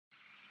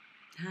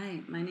Hi,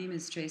 my name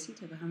is Tracey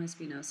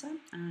Tokuhama-Espinosa.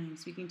 I'm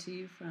speaking to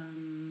you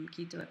from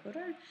Quito,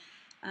 Ecuador.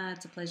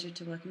 It's a pleasure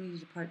to welcome you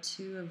to part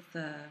 2 of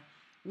the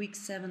Week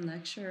 7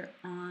 lecture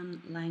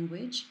on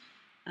language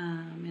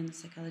in the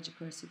Psychology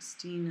Course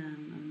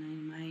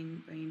 1609,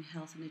 Mind, Brain,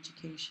 Health, and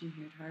Education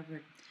here at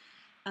Harvard.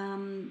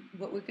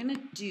 What we're going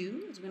to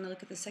do is we're going to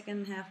look at the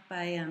second half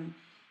by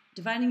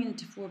dividing it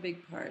into 4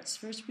 big parts.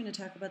 First, we're going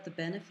to talk about the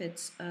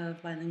benefits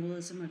of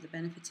bilingualism or the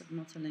benefits of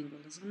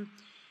multilingualism.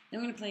 Then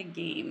we're going to play a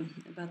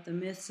game about the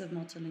myths of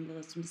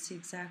multilingualism to see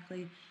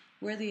exactly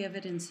where the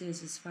evidence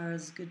is as far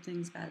as good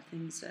things, bad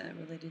things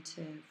related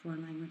to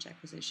foreign language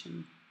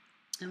acquisition.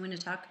 And we're going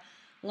to talk,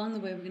 along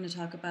the way, we're going to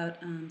talk about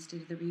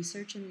state of the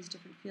research in these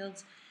different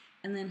fields,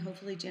 and then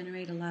hopefully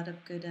generate a lot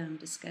of good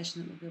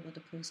discussion that we'll be able to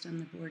post on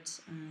the boards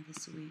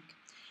this week.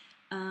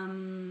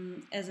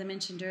 As I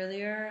mentioned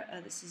earlier,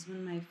 this is one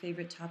of my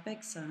favorite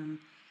topics.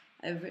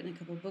 I've written a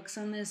couple books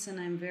on this, and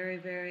I'm very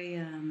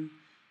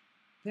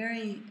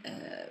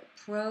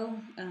pro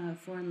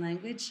foreign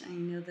language. I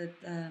know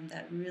that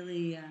that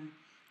really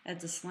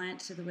adds a slant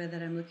to the way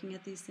that I'm looking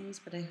at these things,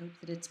 but I hope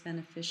that it's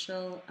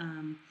beneficial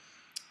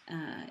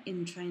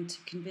in trying to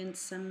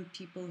convince some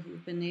people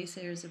who've been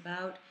naysayers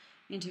about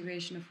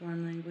integration of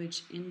foreign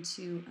language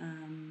into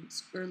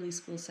early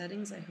school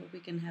settings. I hope we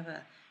can have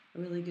a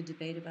really good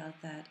debate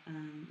about that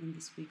in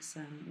this week's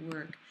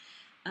work.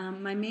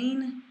 My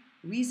main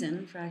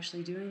reason for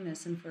actually doing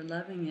this and for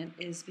loving it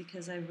is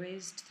because I've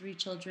raised 3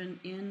 children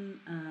in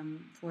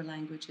 4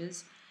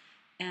 languages,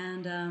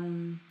 and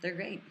they're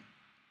great.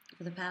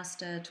 For the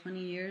past 20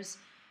 years,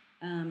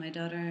 my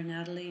daughter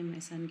Natalie and my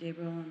son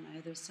Gabriel and my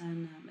other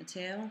son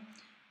Mateo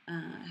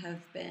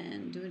have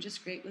been doing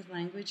just great with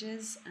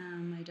languages.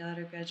 My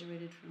daughter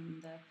graduated from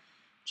the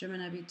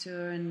German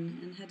Abitur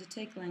and had to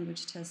take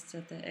language tests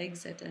at the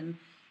exit and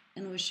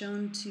was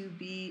shown to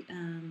be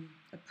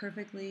a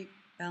perfectly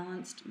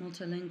balanced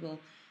multilingual,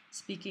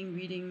 speaking,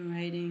 reading,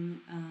 writing,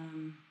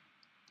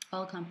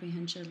 all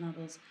comprehension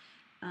levels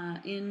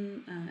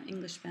in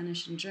English,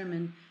 Spanish, and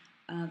German,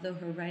 though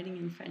her writing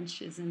in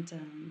French isn't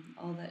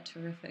all that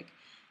terrific.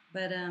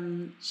 But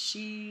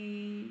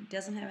she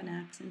doesn't have an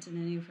accent in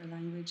any of her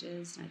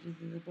languages, neither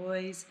do the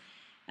boys.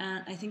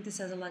 I think this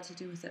has a lot to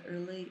do with the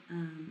early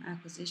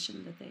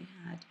acquisition that they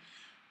had.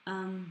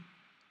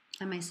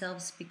 I myself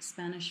speak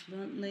Spanish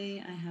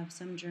fluently. I have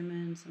some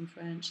German, some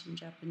French, some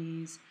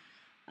Japanese.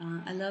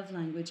 I love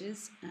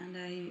languages, and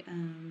I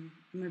am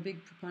a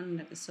big proponent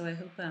of this, so I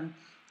hope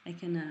I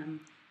can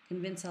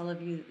convince all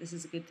of you that this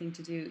is a good thing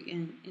to do,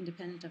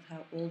 independent of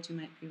how old you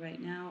might be right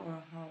now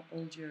or how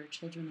old your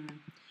children are.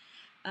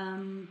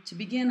 To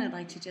begin, I'd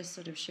like to just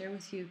sort of share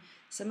with you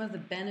some of the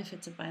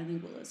benefits of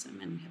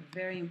bilingualism, and we have a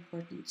very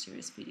important,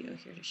 serious video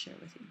here to share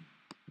with you.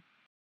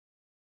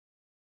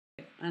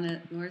 On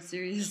a more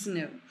serious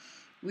note,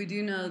 we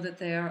do know that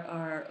there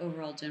are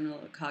overall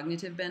general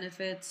cognitive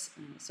benefits,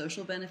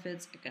 social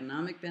benefits,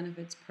 economic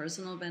benefits,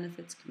 personal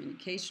benefits,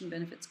 communication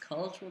benefits,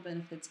 cultural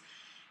benefits,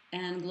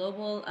 and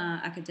global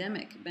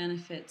academic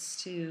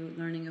benefits to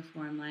learning a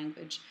foreign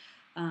language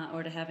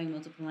or to having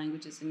multiple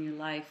languages in your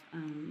life.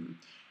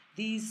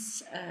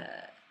 This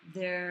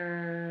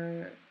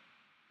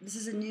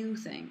is a new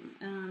thing.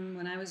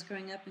 When I was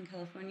growing up in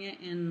California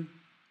in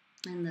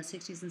the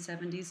 60s and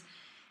 70s,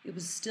 it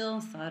was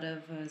still thought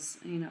of as,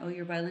 oh,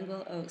 you're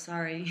bilingual? Oh,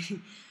 sorry.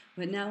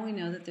 But now we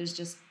know that there's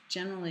just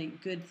generally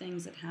good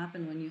things that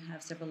happen when you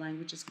have several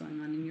languages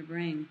going on in your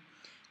brain.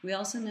 We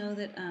also know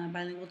that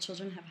bilingual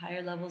children have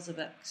higher levels of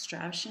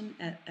abstraction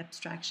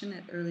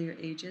at earlier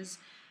ages,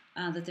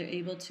 that they're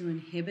able to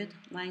inhibit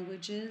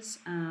languages,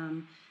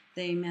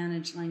 they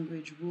manage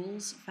language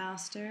rules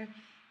faster,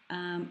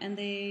 and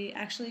they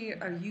actually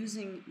are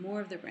using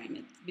more of their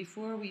brain.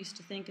 Before, we used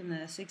to think in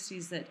the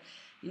 60s that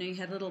you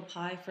had a little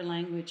pie for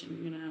language,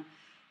 and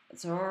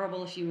it's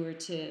horrible if you were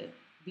to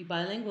be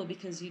bilingual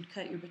because you'd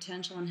cut your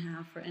potential in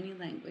half for any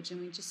language, and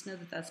we just know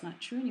that that's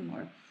not true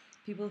anymore.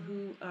 People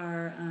who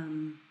are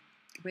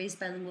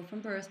raised bilingual from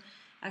birth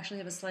actually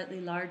have a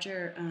slightly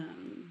larger,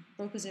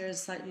 Broca's area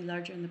is slightly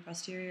larger in the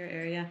posterior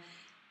area,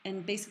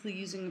 and basically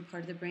using a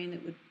part of the brain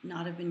that would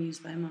not have been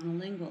used by a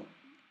monolingual.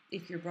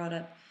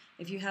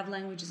 If you have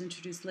languages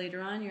introduced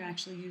later on, you're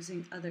actually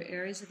using other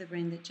areas of the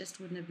brain that just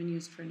wouldn't have been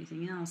used for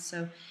anything else.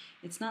 So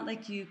it's not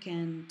like you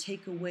can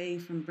take away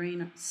from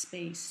brain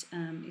space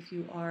if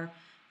you are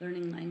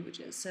learning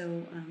languages.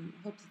 So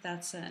hope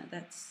that's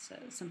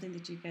something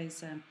that you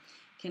guys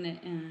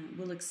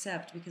will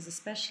accept, because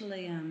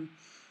especially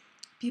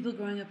people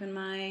growing up in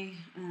my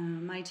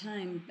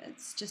time,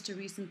 it's just a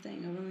recent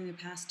thing. Only in the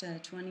past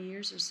 20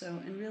 years or so,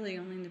 and really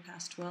only in the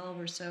past 12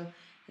 or so,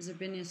 has there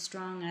been a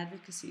strong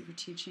advocacy for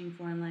teaching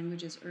foreign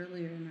languages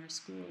earlier in our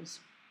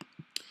schools.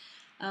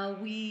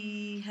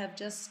 We have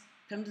just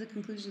come to the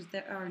conclusion that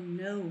there are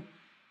no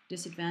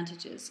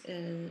disadvantages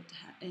in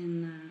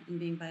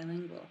being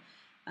bilingual.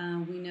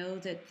 We know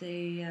that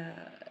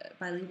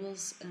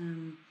bilinguals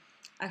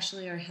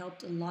actually are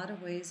helped a lot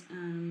of ways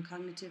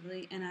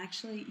cognitively, and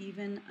actually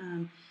even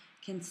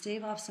can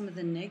stave off some of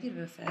the negative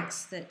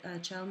effects that a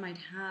child might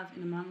have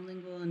in a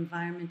monolingual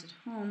environment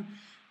at home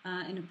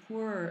in a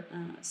poorer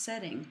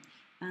setting.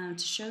 To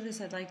show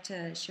this, I'd like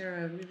to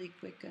share a really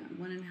quick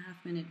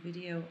 1.5-minute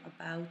video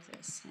about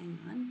this. Hang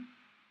on.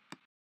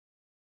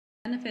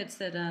 Benefits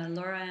that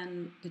Laura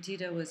Ann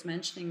Petito was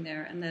mentioning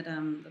there, and that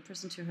the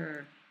person to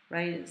her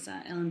right is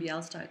Ellen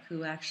Bialstock,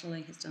 who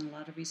actually has done a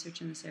lot of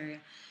research in this area.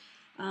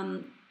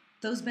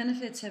 Those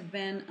benefits have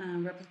been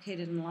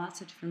replicated in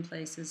lots of different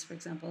places. For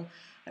example,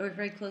 I work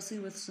very closely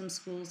with some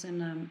schools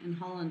in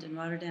Holland, in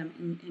Rotterdam,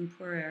 in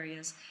poor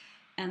areas,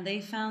 and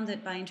they found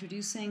that by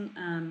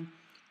introducing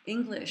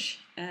English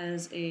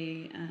as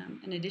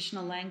an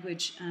additional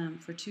language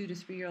for 2 to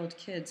 3-year-old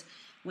kids,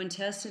 when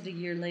tested a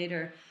year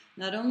later,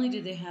 not only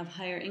did they have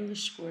higher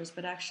English scores,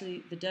 but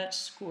actually the Dutch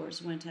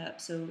scores went up.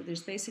 So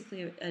there's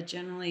basically a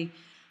generally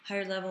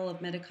higher level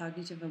of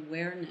metacognitive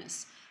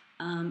awareness,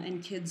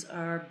 and kids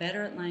are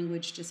better at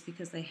language just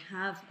because they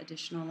have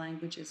additional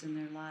languages in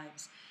their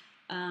lives.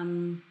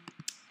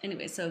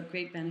 Anyway, so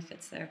great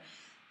benefits there.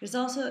 It's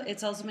also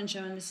been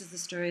shown, this is the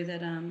story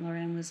that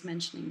Lauren was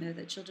mentioning there,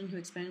 that children who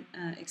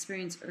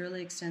experience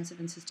early, extensive,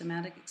 and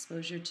systematic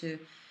exposure to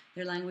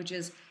their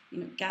languages,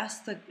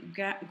 grasp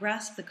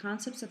the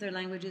concepts of their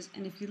languages,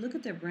 and if you look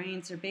at their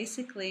brains, they're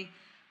basically,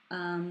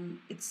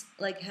 it's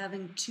like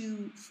having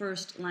 2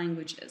 first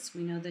languages.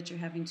 We know that you're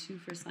having 2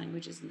 first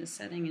languages in this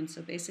setting, and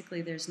so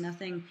basically there's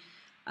nothing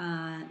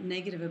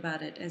negative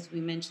about it. As we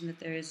mentioned, that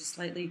there is a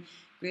slightly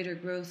greater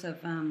growth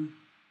of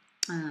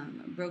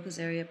Broca's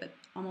area, but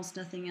almost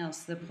nothing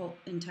else. The whole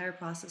entire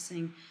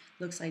processing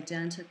looks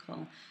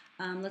identical.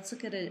 Let's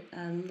look at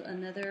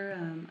another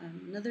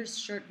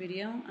short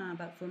video,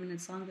 about 4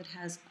 minutes long, that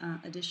has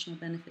additional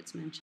benefits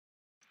mentioned.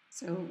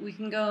 So we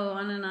can go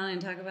on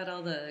and talk about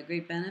all the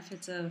great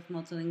benefits of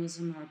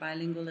multilingualism or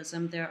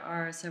bilingualism. There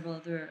are several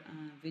other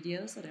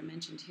videos that I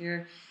mentioned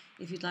here.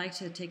 If you'd like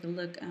to take a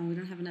look, we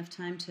don't have enough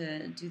time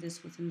to do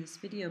this within this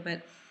video,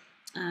 but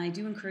I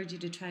do encourage you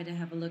to try to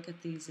have a look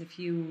at these if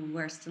you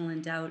are still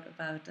in doubt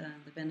about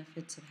the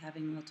benefits of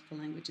having multiple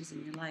languages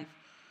in your life.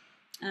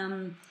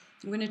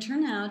 We're going to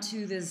turn now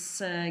to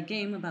this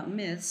game about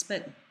myths,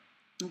 but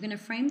we're going to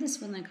frame this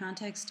within the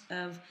context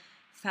of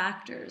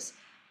factors.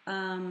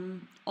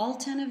 All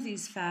 10 of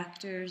these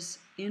factors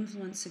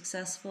influence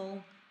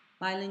successful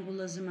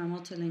bilingualism or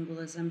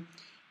multilingualism,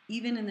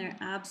 even in their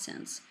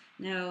absence.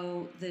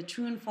 Now, the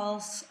true and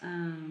false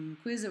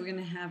quiz that we're going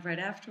to have right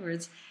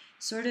afterwards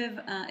sort of,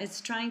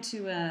 it's trying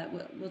to,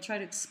 we'll try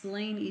to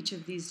explain each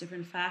of these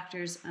different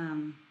factors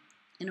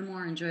in a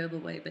more enjoyable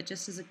way. But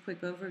just as a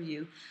quick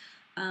overview,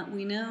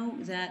 we know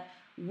that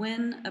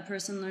when a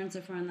person learns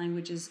their foreign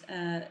languages,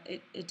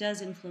 it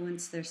does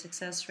influence their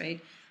success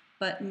rate,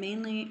 but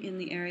mainly in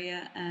the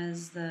area,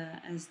 as the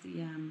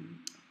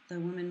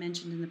woman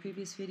mentioned in the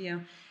previous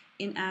video,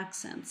 in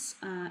accents,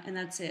 and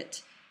that's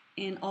it.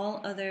 In all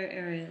other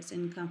areas,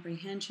 in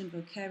comprehension,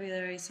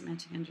 vocabulary,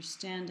 semantic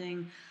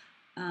understanding,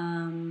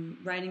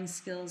 writing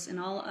skills, in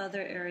all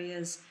other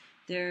areas,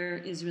 there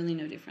is really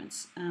no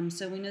difference.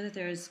 So we know that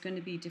there is going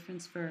to be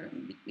difference for,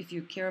 if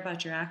you care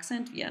about your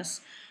accent,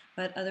 yes,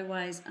 but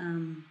otherwise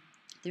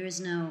there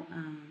is no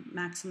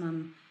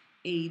maximum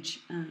age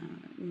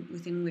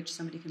within which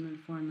somebody can learn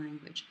a foreign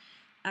language.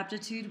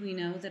 Aptitude, we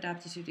know that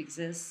aptitude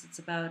exists. It's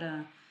about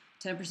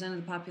 10% of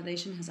the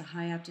population has a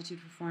high aptitude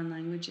for foreign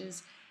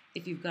languages.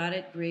 If you've got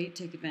it, great,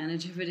 take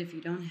advantage of it. If you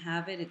don't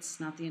have it,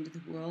 it's not the end of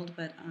the world,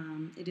 but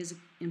it is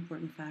an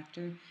important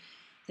factor.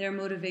 There are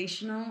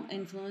motivational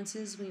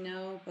influences. We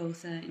know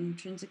both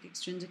intrinsic,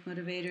 extrinsic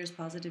motivators,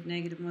 positive,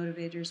 negative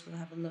motivators. We'll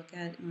have a look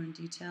at more in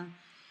detail.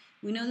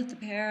 We know that the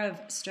pair of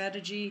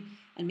strategy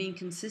and being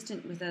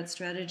consistent with that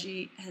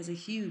strategy has a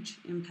huge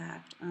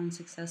impact on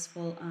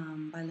successful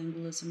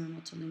bilingualism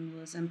or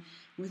multilingualism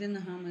within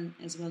the home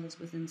as well as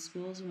within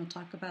schools, and we'll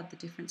talk about the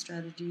different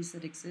strategies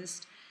that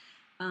exist.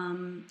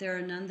 There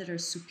are none that are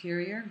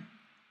superior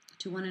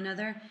to one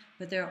another,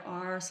 but there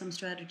are some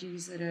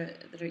strategies that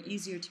are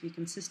easier to be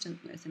consistent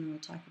with, and we'll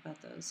talk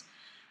about those.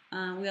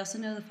 We also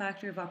know the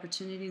factor of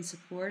opportunity and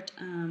support.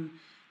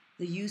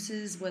 The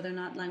uses, whether or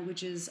not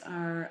languages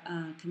are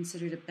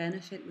considered a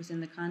benefit within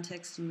the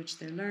context in which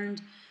they're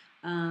learned,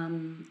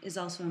 is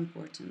also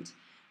important.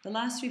 The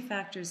last 3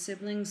 factors,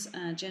 siblings,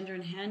 gender,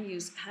 and hand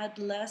use, had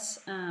less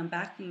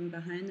backing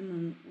behind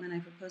them when I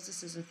proposed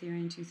this as a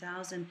theory in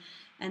 2000,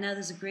 and now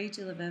there's a great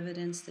deal of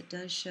evidence that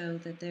does show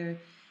that there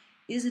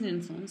is an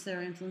influence. There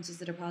are influences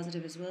that are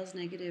positive as well as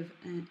negative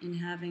in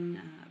having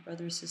a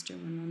brother or sister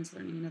when one is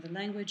learning another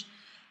language.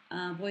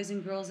 Boys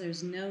and girls,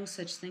 there's no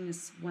such thing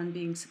as one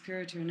being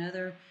superior to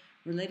another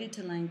related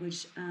to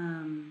language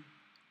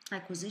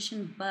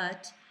acquisition,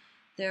 but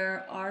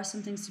there are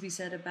some things to be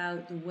said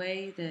about the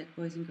way that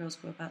boys and girls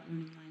go about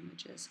learning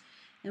languages.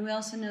 And we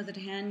also know that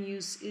hand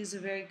use is a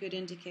very good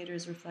indicator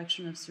as a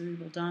reflection of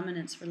cerebral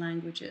dominance for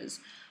languages.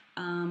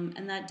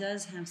 And that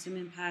does have some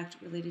impact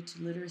related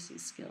to literacy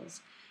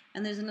skills.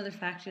 And there's another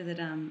factor that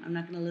I'm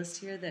not going to list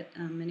here that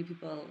many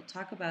people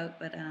talk about,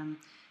 but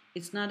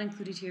it's not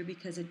included here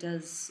because it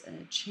does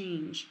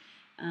change.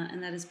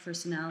 and that is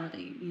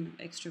personality.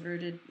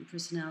 Extroverted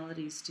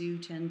personalities do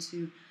tend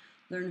to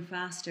learn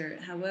faster.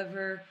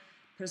 However,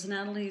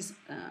 personalities,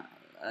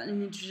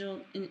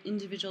 an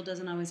individual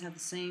doesn't always have the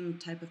same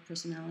type of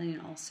personality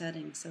in all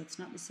settings, so it's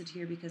not listed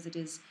here because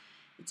it's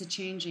a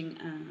changing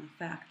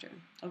factor.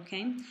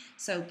 Okay,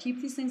 so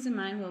keep these things in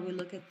mind while we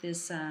look at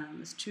this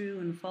true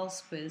and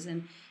false quiz,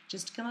 and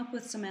just come up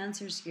with some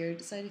answers here.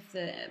 Decide if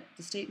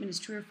the statement is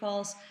true or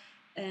false,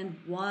 and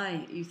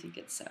why you think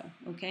it's so.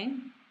 Okay,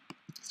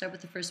 start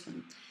with the first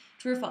one.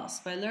 True or false?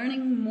 By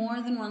learning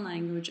more than one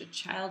language, a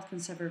child can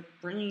suffer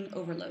brain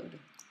overload.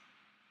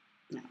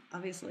 No,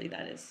 obviously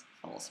that is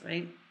false,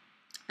 right?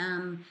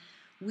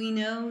 We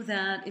know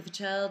that if a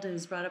child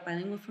is brought up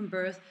bilingual from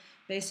birth,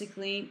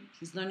 basically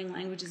he's learning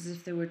languages as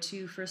if there were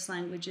two first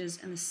languages,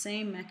 and the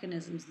same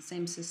mechanisms, the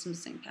same systems,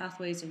 the same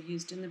pathways are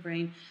used in the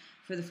brain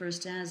for the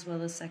first as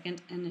well as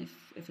second. And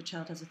if a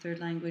child has a third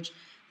language,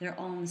 they're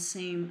all in the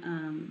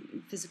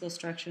same physical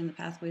structure, and the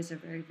pathways are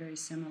very, very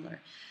similar.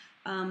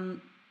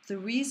 The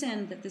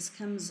reason that this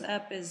comes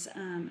up is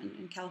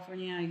in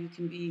California, you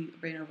can be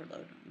brain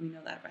overload. We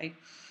know that, right?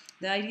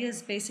 The idea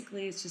is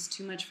basically it's just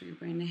too much for your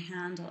brain to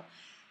handle.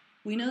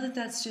 We know that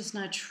that's just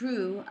not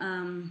true,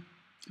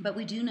 but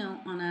we do know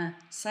on a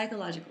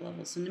psychological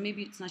level, so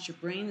maybe it's not your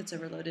brain that's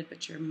overloaded,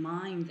 but your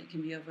mind that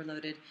can be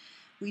overloaded.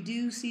 We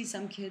do see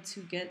some kids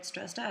who get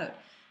stressed out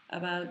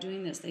about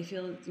doing this. They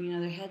feel,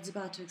 their head's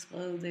about to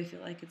explode. They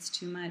feel like it's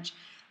too much.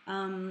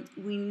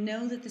 We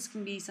know that this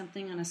can be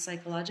something on a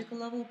psychological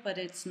level, but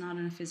it's not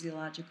on a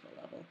physiological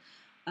level.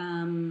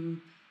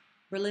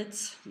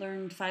 Berlitz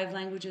learned 5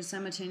 languages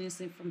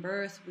simultaneously from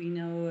birth. We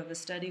know of a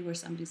study where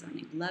somebody's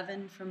learning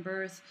 11 from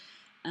birth.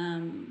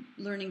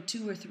 Learning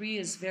 2 or 3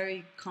 is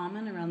very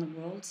common around the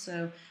world,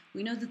 so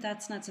we know that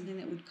that's not something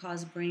that would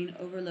cause brain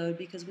overload,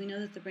 because we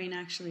know that the brain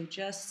actually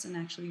adjusts and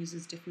actually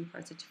uses different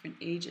parts at different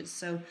ages.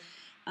 So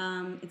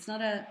it's not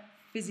a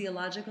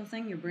physiological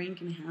thing. Your brain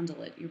can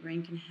handle it. Your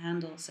brain can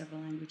handle several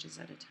languages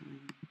at a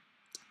time.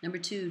 Number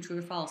 2, true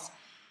or false?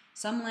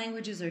 Some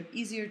languages are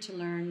easier to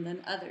learn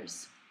than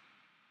others.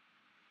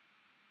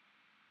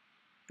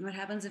 What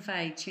happens if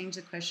I change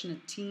the question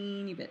a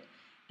teeny bit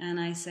and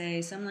I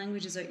say some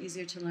languages are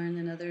easier to learn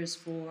than others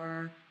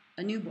for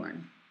a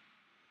newborn?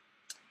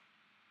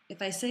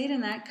 If I say it in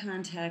that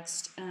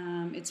context,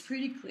 it's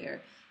pretty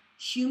clear.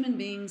 Human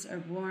beings are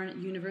born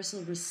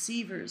universal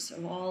receivers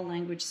of all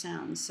language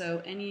sounds.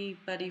 So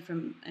anybody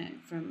from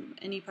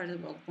any part of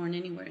the world, born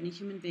anywhere, any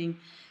human being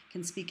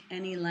can speak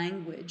any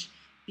language,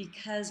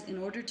 because in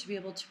order to be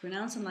able to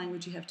pronounce a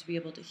language, you have to be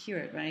able to hear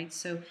it, right?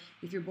 So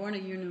if you're born a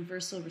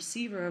universal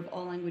receiver of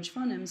all language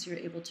phonemes, you're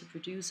able to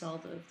produce all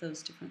of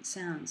those different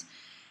sounds.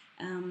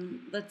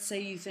 Let's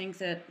say you think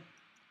that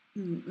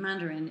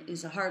Mandarin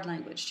is a hard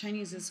language.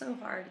 Chinese is so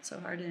hard,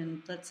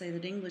 and let's say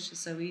that English is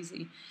so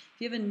easy.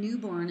 If you have a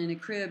newborn in a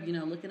crib,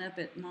 looking up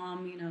at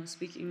mom,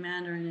 speaking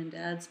Mandarin and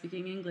dad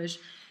speaking English,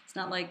 it's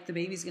not like the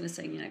baby's going to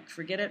say,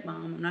 forget it,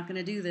 mom, I'm not going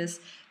to do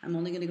this. I'm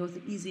only going to go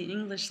with the easy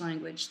English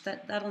language.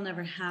 That'll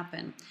never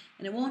happen.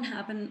 And it won't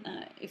happen.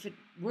 If it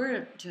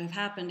were to have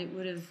happened,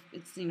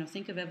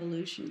 think of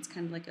evolution. It's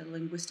kind of like a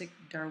linguistic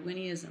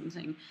Darwinism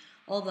thing.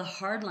 All the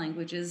hard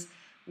languages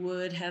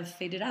would have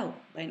faded out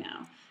by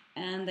now.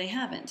 And they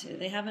haven't.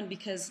 They haven't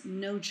because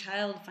no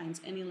child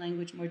finds any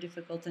language more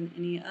difficult than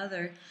any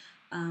other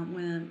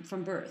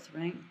from birth,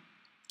 right?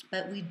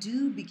 But we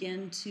do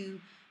begin to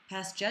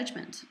pass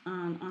judgment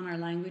on our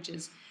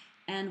languages.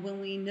 And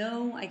when we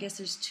know, I guess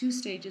there's 2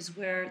 stages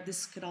where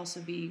this could also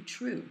be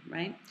true,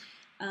 right?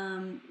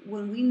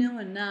 When we know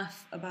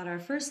enough about our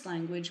first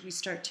language, we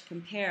start to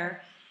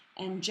compare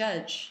and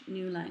judge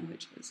new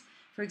languages.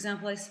 For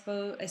example,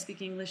 I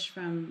speak English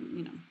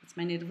from, it's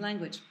my native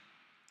language.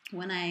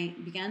 When I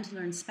began to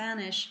learn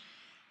Spanish,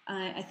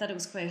 I thought it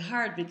was quite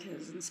hard,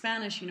 because in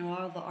Spanish,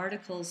 all the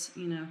articles,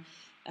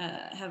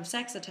 have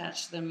sex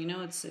attached to them.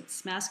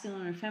 It's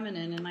masculine or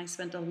feminine, and I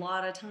spent a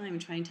lot of time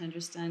trying to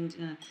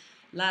understand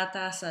la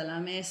taza, la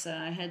mesa.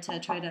 I had to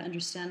try to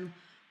understand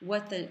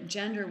what the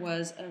gender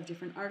was of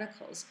different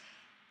articles.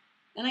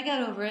 And I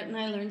got over it, and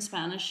I learned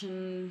Spanish,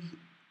 and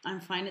I'm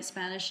fine at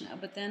Spanish now.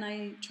 But then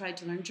I tried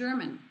to learn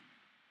German.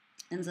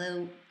 And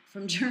so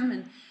from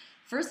German,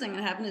 first thing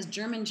that happened is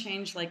German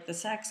changed the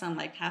sex on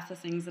half the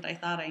things that I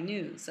thought I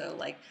knew. So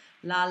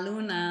La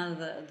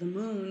Luna, the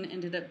moon,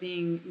 ended up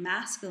being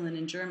masculine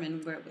in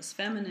German, where it was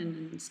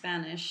feminine in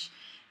Spanish,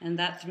 and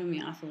that threw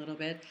me off a little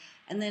bit.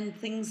 And then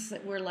things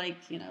that were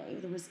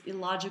there was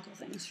illogical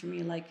things for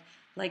me, like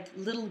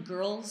little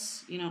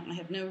girls. I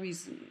have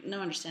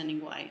no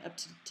understanding why up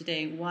to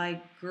today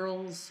why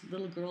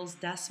little girls,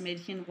 das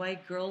Mädchen, why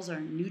girls are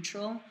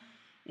neutral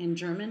in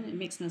German. It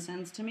makes no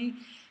sense to me.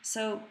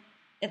 So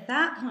at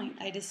that point,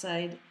 I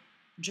decide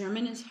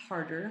German is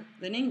harder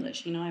than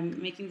English.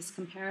 I'm making this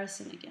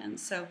comparison again.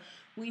 So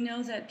we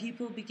know that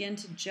people begin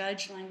to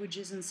judge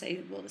languages and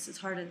say, well, this is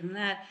harder than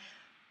that,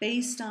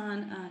 based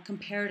on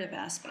comparative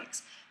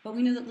aspects. But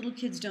we know that little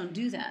kids don't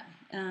do that.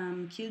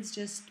 Kids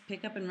just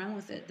pick up and run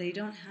with it. They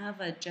don't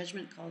have a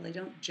judgment call. They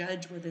don't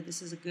judge whether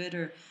this is a good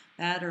or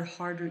bad or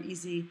hard or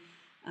easy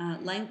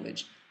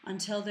language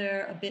until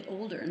they're a bit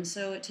older, and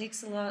so it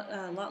takes a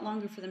lot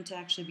longer for them to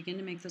actually begin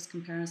to make those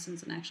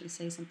comparisons and actually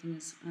say something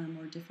is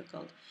more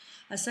difficult.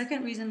 A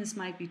second reason this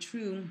might be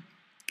true,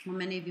 or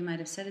many of you might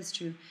have said it's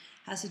true,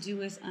 has to do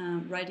with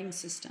writing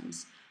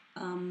systems.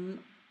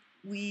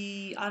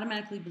 We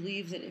automatically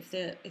believe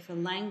that if a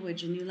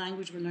language, a new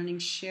language we're learning,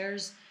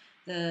 shares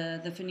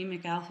the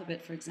phonemic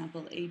alphabet, for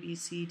example, A, B,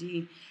 C,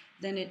 D,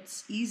 then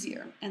it's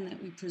easier, and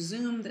that we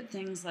presume that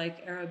things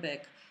like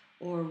Arabic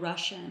or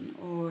Russian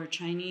or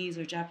Chinese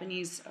or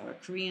Japanese or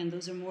Korean,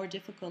 those are more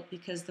difficult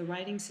because the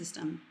writing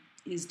system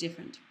is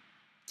different.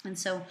 And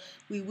so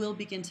we will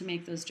begin to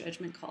make those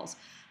judgment calls.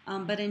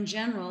 But in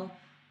general,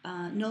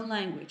 no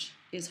language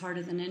is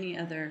harder than any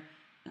other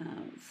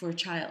for a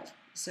child.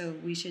 So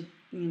we should,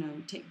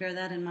 bear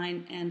that in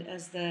mind. And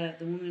as the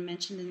woman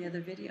mentioned in the other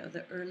video,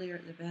 the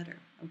earlier the better,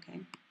 okay?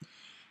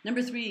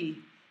 Number 3,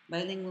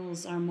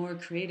 bilinguals are more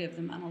creative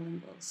than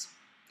monolinguals.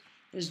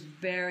 There's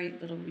very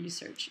little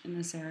research in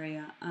this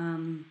area.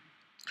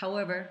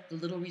 However, the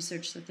little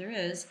research that there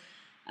is,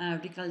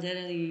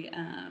 Ricaldelli,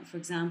 for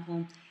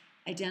example,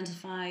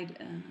 identified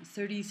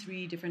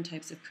 33 different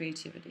types of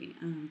creativity,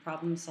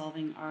 problem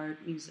solving,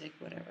 art, music,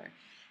 whatever.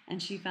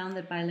 And she found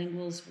that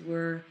bilinguals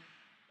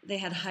they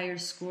had higher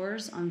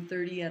scores on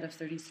 30 out of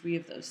 33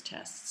 of those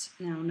tests.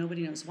 Now,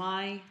 nobody knows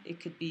why. It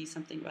could be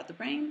something about the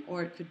brain,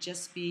 or it could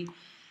just be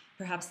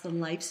perhaps the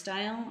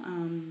lifestyle,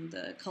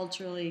 the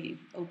culturally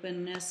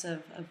openness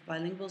of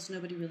bilinguals.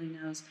 Nobody really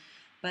knows.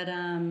 But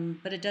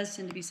it does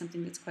tend to be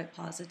something that's quite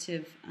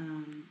positive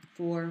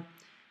for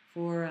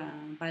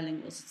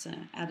bilinguals. It's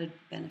an added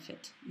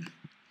benefit.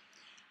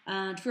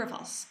 True or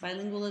false?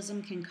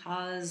 Bilingualism can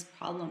cause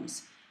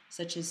problems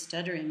such as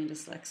stuttering and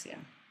dyslexia.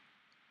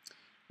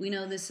 We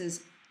know this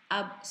is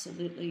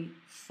absolutely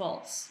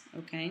false,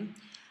 okay?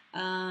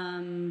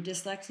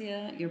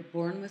 Dyslexia, you're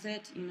born with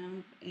it,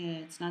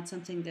 it's not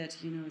something that,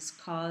 is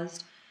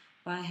caused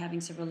by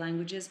having several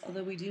languages,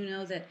 although we do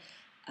know that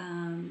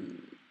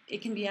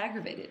it can be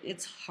aggravated.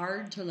 It's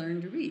hard to learn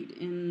to read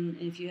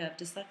if you have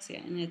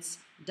dyslexia, and it's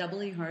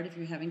doubly hard if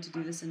you're having to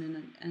do this in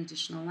an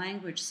additional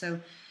language. So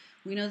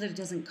we know that it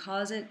doesn't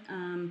cause it,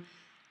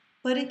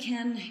 but it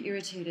can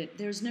irritate it.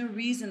 There's no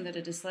reason that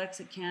a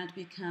dyslexic can't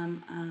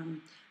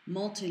become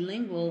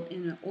multilingual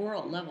in an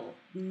oral level.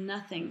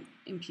 Nothing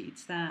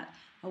impedes that.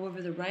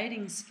 However, the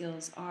writing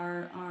skills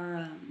are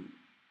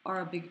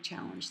a big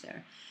challenge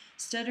there.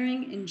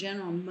 Stuttering in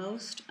general,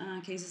 most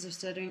cases of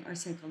stuttering are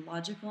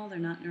psychological. They're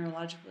not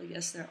neurological.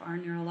 Yes, there are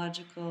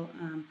neurological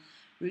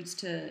roots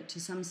to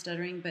some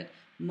stuttering, but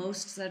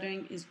most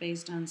stuttering is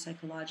based on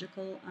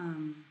psychological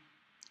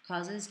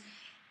causes,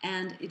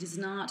 and it is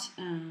not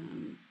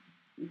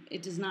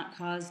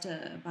caused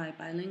by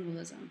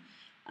bilingualism.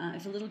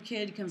 If a little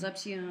kid comes up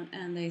to you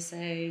and they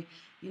say,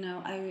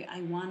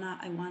 I wanna,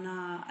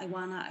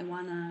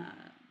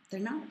 they're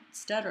not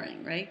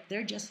stuttering, right?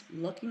 They're just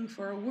looking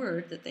for a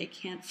word that they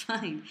can't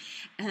find.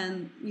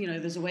 And,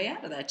 there's a way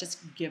out of that. Just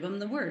give them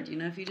the word.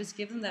 If you just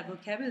give them that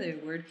vocabulary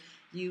word,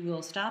 you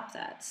will stop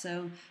that.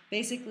 So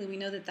basically, we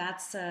know that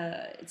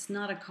it's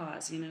not a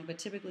cause, but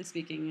typically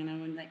speaking,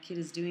 when that kid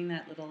is doing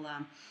that little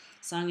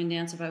song and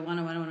dance of I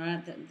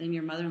wanna, then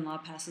your mother-in-law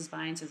passes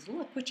by and says,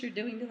 look what you're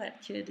doing to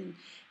that kid. And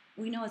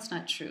we know it's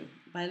not true.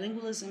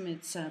 Bilingualism,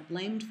 it's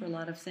blamed for a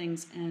lot of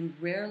things, and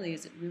rarely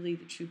is it really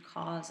the true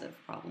cause of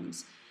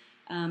problems.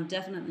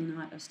 Definitely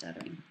not of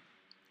stuttering.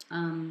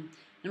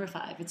 Number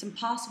 5, it's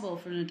impossible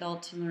for an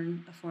adult to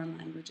learn a foreign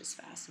language as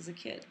fast as a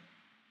kid.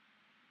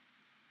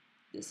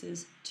 This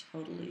is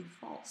totally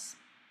false.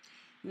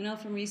 We know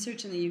from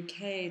research in the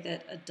UK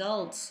that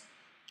adults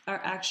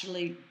are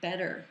actually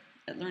better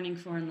at learning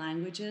foreign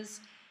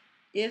languages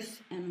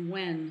if and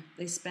when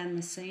they spend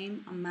the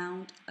same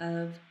amount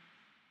of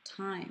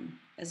time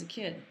as a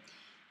kid.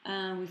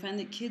 We find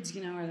that kids,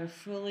 they're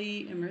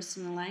fully immersed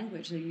in the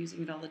language. They're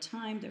using it all the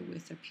time. They're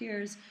with their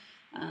peers.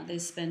 They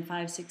spend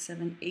 5, 6,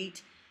 7,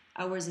 8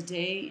 hours a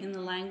day in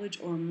the language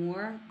or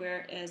more,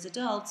 whereas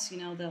adults,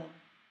 they'll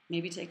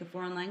maybe take a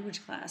foreign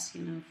language class,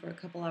 for a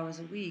couple hours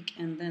a week,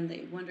 and then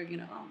they wonder,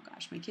 oh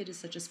gosh, my kid is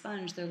such a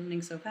sponge. They're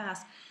learning so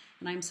fast,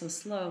 and I'm so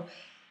slow.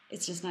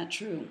 It's just not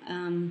true.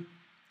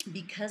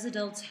 Because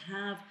adults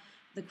have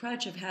the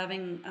crutch of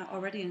having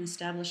already an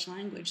established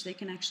language, they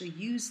can actually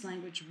use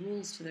language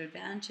rules to their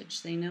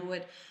advantage. They know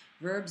what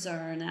verbs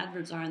are and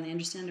adverbs are, and they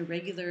understand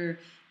irregular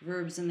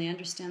verbs, and they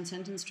understand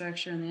sentence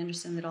structure, and they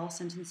understand that all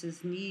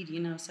sentences need,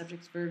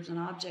 subjects, verbs, and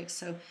objects.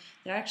 So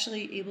they're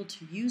actually able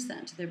to use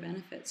that to their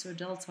benefit. So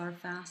adults are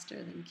faster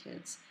than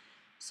kids.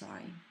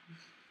 Sorry.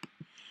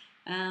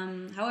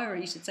 However,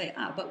 you should say,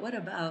 but what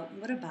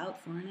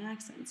about foreign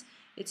accents?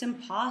 It's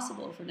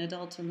impossible for an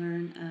adult to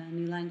learn a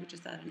new language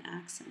without an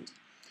accent.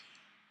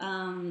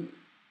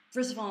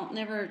 First of all,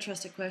 never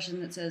trust a question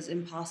that says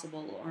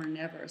impossible or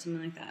never, or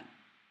something like that.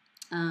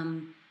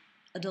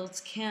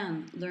 Adults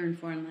can learn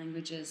foreign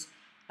languages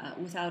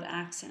without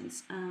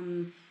accents.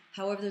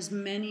 However, there's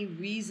many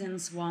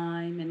reasons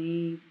why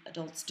many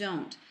adults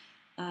don't.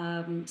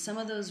 Some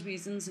of those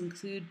reasons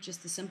include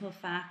just the simple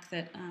fact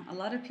that a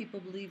lot of people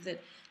believe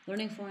that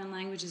learning foreign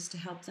language is to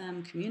help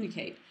them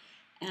communicate.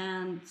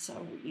 And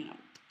so,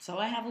 so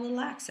I have a little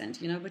accent,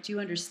 but you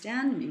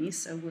understand me,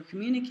 so we're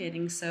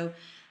communicating, so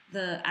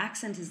the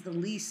accent is the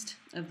least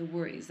of the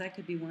worries. That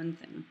could be one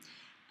thing.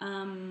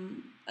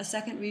 A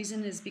second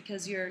reason is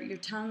because your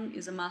tongue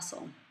is a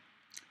muscle,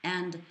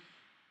 and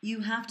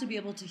you have to be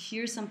able to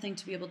hear something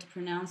to be able to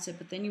pronounce it,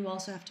 but then you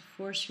also have to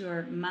force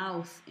your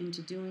mouth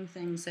into doing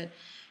things that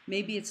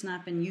maybe it's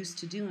not been used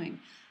to doing.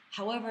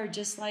 However,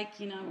 just like,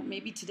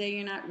 maybe today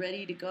you're not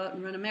ready to go out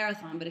and run a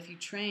marathon, but if you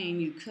train,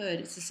 you could.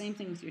 It's the same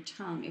thing with your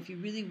tongue. If you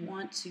really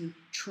want to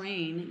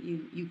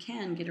train, you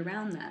can get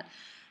around that.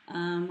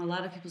 A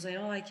lot of people say,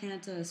 oh, I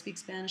can't speak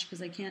Spanish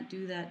because I can't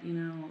do that,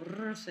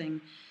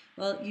 thing.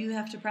 Well, you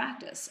have to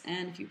practice,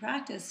 and if you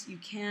practice, you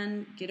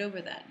can get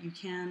over that. You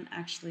can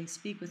actually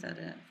speak without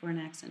a foreign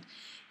accent.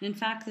 And in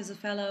fact, there's a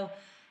fellow,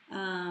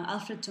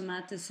 Alfred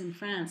Tomatis in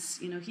France,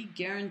 he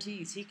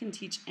guarantees he can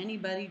teach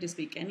anybody to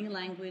speak any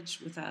language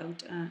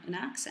without an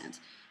accent,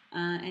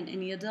 and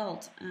any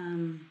adult.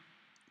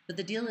 But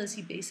the deal is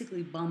he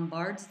basically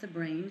bombards the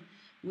brain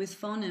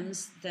with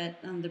phonemes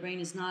that the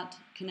brain is not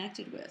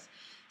connected with.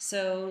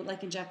 So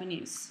like in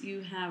Japanese,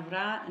 you have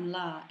ra and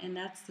la, and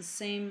that's the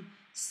same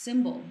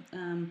symbol.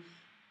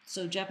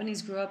 So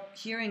Japanese grew up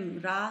hearing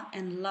ra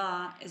and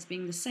la as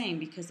being the same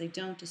because they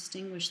don't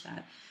distinguish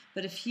that.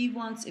 But if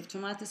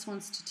Tomatis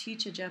wants to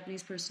teach a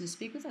Japanese person to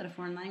speak without a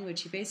foreign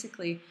language, he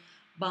basically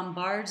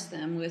bombards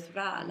them with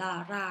ra,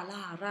 la, ra,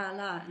 la, ra,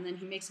 la, and then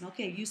he makes them,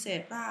 okay, you say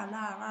it, ra,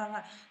 la, ra,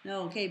 ra.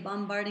 No, okay,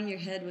 bombarding your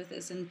head with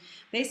this. And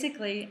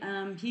basically,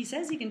 he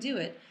says he can do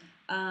it.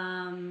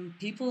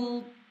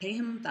 People pay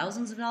him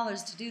thousands of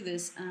dollars to do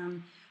this.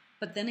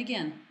 But then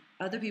again,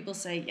 other people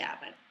say, yeah,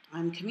 but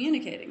I'm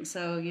communicating,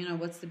 so,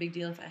 what's the big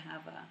deal if I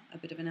have a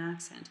bit of an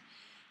accent?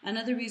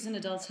 Another reason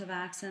adults have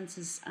accents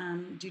is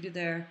due to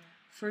their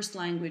first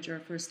language or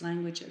first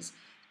languages.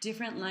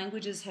 Different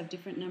languages have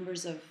different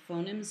numbers of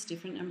phonemes,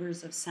 different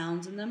numbers of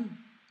sounds in them.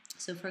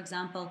 So, for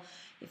example,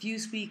 if you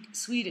speak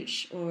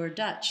Swedish or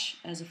Dutch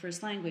as a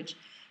first language,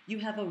 you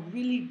have a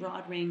really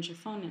broad range of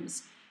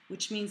phonemes,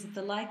 which means that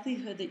the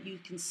likelihood that you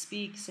can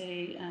speak,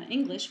 say,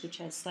 English, which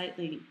has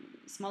slightly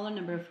smaller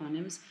number of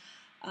phonemes,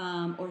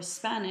 or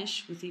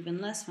Spanish with even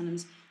less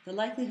phonemes, the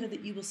likelihood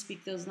that you will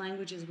speak those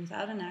languages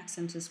without an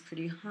accent is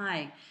pretty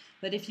high.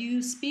 But if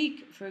you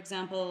speak, for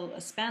example,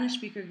 a Spanish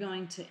speaker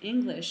going to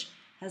English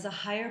has a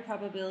higher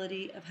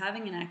probability of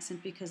having an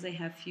accent because they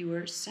have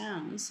fewer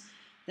sounds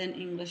than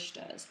English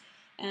does.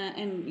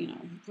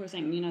 And poor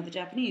thing, the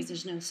Japanese,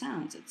 there's no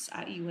sounds. It's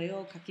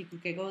a-i-we-o,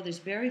 kakiku-ke-go. There's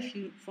very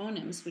few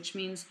phonemes, which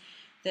means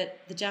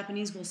that the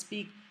Japanese will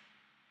speak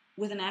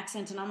with an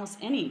accent in almost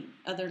any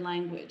other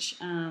language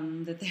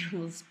that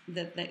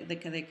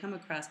they come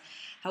across.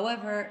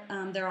 However,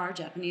 there are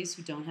Japanese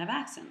who don't have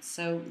accents.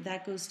 So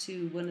that goes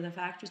to one of the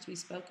factors we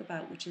spoke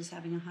about, which is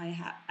having a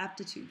high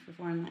aptitude for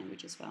foreign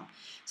language as well.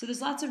 So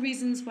there's lots of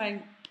reasons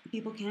why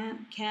people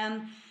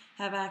can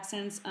have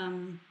accents.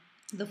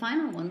 The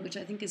final one, which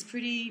I think is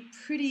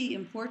pretty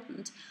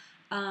important,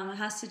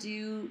 has to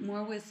do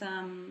more with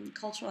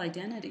cultural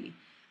identity.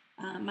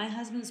 My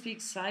husband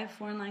speaks 5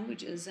 foreign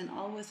languages, and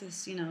all with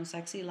this,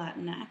 sexy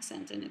Latin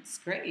accent, and it's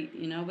great,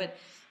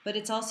 but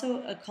it's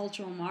also a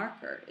cultural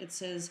marker. It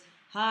says,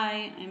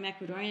 hi, I'm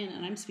Ecuadorian,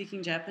 and I'm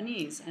speaking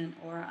Japanese,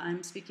 or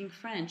I'm speaking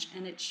French,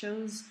 and it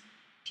shows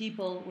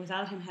people,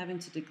 without him having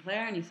to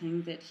declare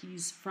anything, that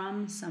he's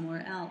from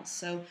somewhere else.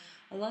 So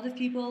a lot of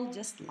people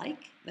just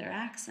like their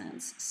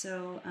accents.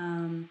 So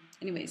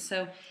anyway,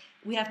 so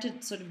we have to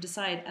sort of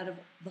decide, out of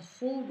the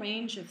whole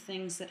range of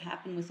things that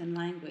happen within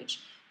language,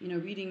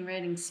 reading,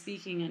 writing,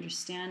 speaking,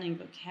 understanding,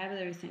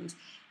 vocabulary things,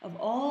 of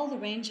all the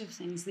range of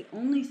things, the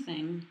only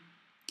thing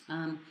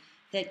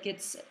that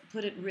gets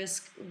put at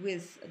risk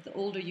with the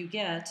older you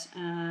get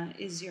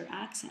is your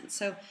accent.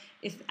 So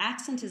if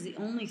accent is the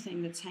only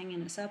thing that's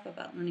hanging us up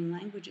about learning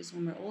languages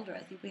when we're older, I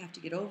think we have to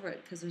get over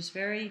it, because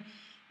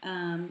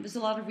there's a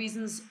lot of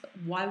reasons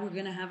why we're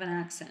going to have an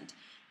accent.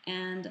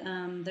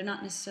 And they're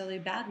not necessarily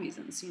bad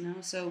reasons,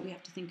 so we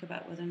have to think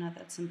about whether or not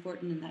that's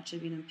important, and that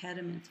should be an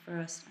impediment for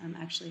us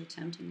actually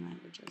attempting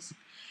languages.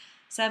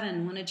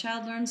 7, when a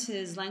child learns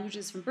his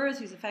languages from birth,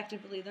 he's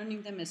effectively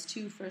learning them as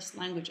 2 first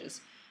languages.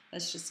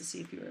 That's just to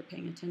see if you were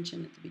paying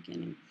attention at the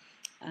beginning.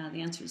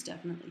 The answer is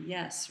definitely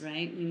yes,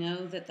 right? We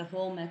know that the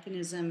whole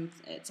mechanism,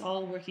 it's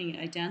all working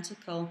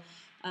identical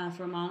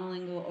for a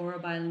monolingual or a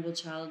bilingual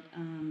child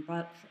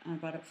brought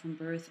up from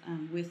birth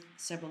with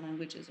several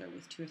languages, or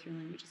with 2 or 3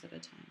 languages at a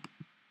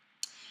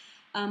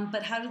time.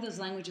 But how do those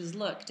languages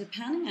look?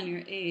 Depending on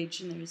your age,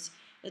 and there's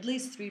at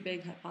least 3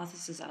 big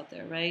hypotheses out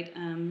there, right?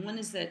 One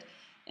is that,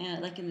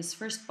 like in this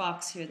first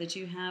box here, that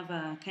you have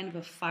a kind of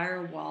a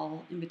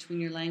firewall in between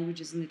your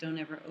languages and they don't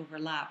ever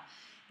overlap.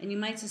 And you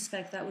might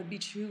suspect that would be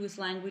true with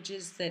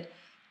languages that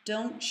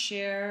don't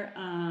share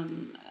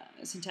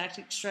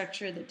syntactic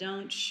structure, that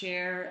don't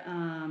share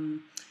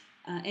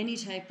any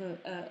type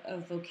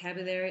of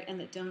vocabulary, and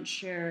that don't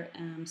share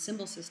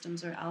symbol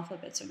systems or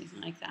alphabets or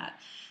anything like that.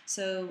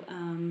 So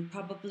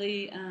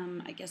probably,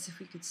 I guess if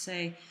we could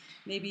say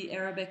maybe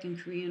Arabic and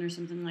Korean or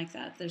something like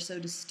that, they're so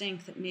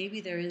distinct that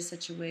maybe there is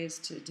such a way as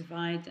to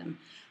divide them.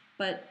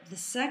 But the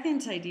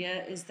second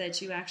idea is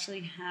that you actually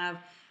have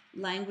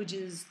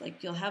languages,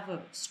 like you'll have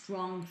a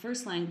strong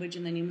first language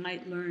and then you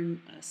might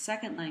learn a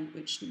second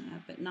language,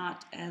 but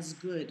not as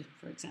good,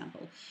 for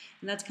example.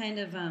 And that's kind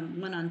of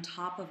one on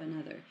top of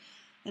another.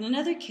 And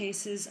another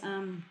case is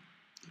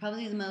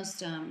probably the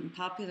most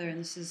popular, and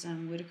this is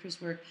Whitaker's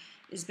work,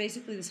 is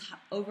basically this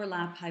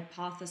overlap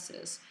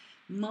hypothesis.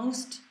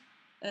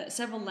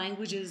 Several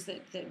languages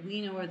that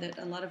we know or that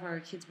a lot of our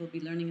kids will be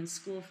learning in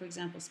school, for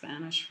example,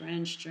 Spanish,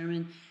 French,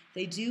 German,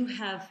 they do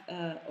have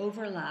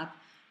overlap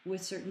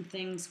with certain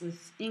things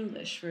with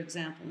English, for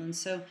example. And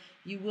so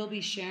you will be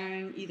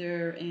sharing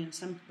either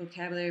some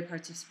vocabulary,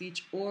 parts of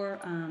speech, or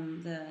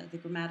the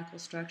grammatical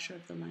structure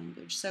of the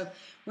language. So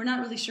we're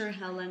not really sure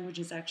how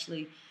languages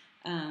actually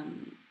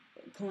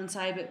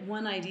coincide, but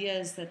one idea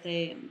is that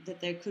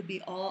there could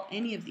be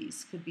any of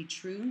these could be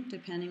true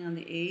depending on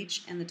the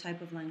age and the type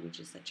of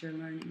languages that you're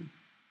learning.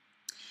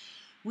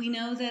 We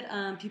know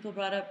that people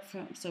brought up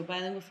so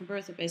bilingual from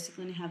birth are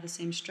basically going to have the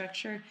same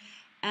structure,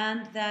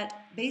 and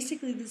that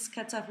basically this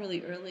cuts off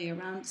really early,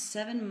 around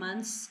 7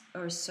 months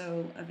or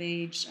so of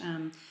age.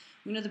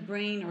 We know the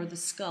brain, or the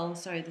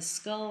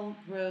skull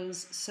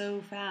grows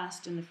so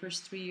fast in the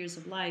first 3 years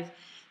of life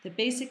that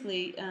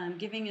basically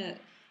giving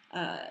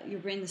your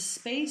brain the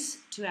space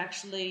to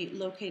actually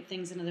locate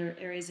things in other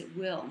areas, it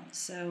will.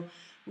 So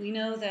we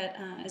know that,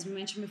 as we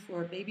mentioned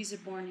before, babies are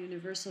born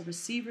universal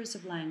receivers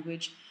of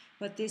language,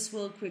 but this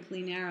will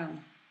quickly narrow.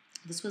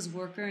 This was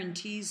Worker and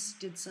Tees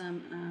did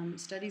some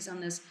studies on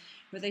this,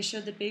 where they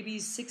showed that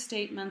babies 6 to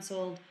 8 months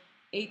old,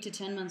 8 to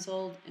 10 months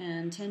old,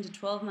 and 10 to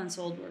 12 months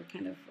old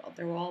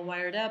they were all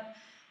wired up.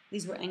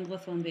 These were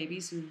Anglophone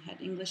babies who had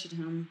English at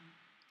home,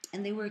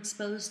 and they were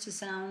exposed to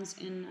sounds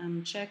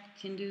in Czech,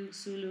 Hindu,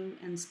 Zulu,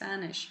 and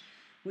Spanish,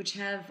 which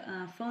have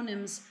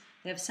phonemes.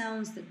 They have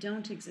sounds that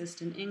don't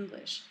exist in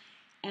English.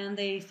 And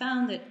they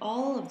found that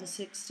all of the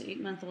 6 to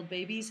 8 month old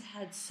babies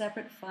had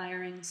separate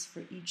firings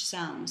for each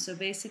sound. So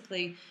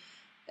basically,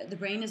 the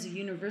brain, as a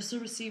universal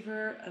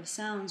receiver of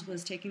sounds,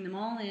 was taking them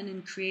all in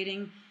and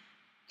creating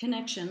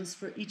connections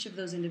for each of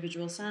those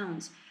individual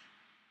sounds.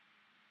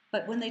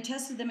 But when they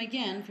tested them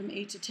again from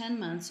 8 to 10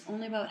 months,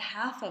 only about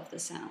half of the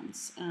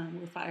sounds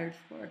were fired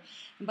for.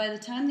 And by the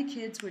time the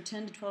kids were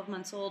 10 to 12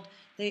 months old,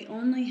 they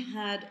only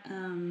had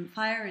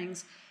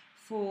firings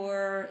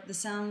for the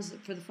sounds,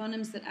 for the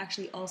phonemes that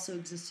actually also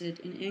existed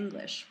in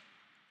English.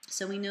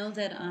 So we know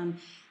that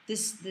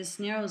this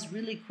narrows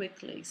really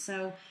quickly.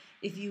 So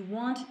if you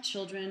want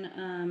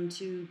children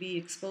to be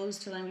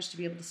exposed to language, to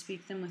be able to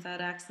speak them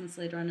without accents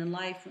later on in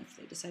life, if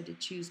they decide to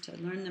choose to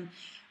learn them,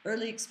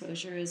 early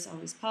exposure is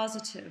always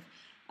positive.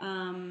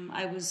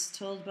 I was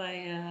told by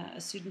a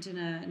student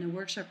in a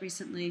workshop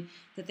recently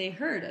that they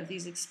heard of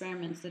these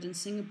experiments, that in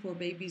Singapore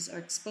babies are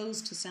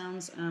exposed to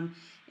sounds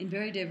in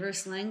very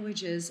diverse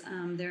languages.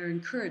 They're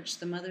encouraged,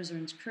 the mothers are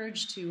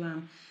encouraged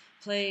to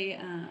play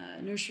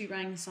nursery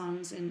rhyme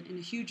songs in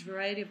a huge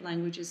variety of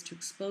languages to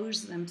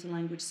expose them to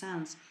language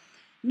sounds.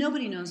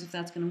 Nobody knows if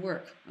that's going to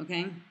work,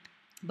 okay?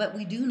 But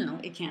we do know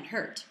it can't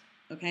hurt,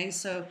 okay?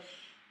 So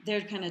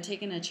they're kind of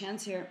taking a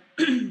chance here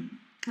and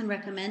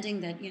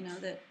recommending that,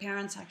 that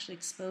parents actually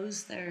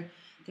expose their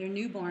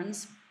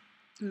newborns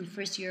in the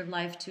first year of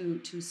life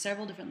to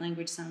several different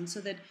language sounds, so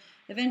that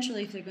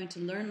eventually, if they're going to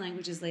learn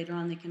languages later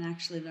on, they can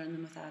actually learn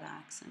them without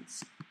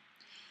accents.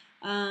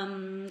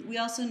 We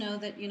also know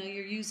that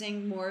you're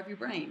using more of your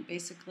brain.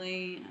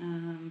 Basically,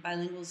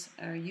 bilinguals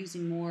are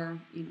using more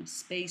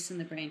space in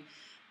the brain.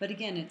 But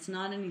again, it's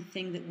not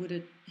anything that would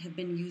have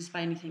been used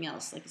by anything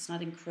else. Like, it's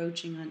not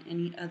encroaching on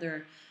any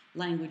other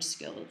language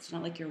skill. It's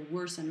not like you're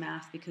worse in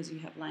math because you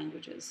have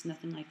languages.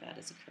 Nothing like that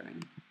is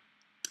occurring.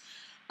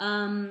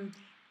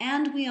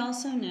 And we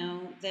also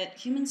know that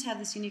humans have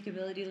this unique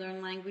ability to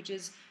learn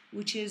languages,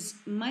 which is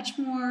much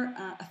more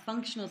a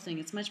functional thing.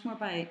 It's much more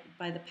by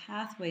the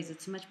pathways.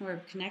 It's much more a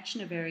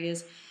connection of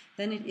areas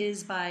than it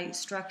is by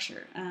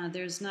structure.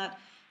 There's not,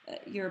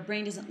 your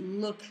brain doesn't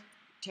look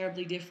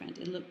terribly different.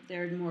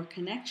 There are more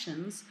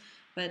connections,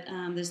 but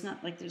there's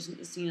not like there's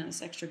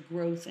this extra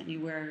growth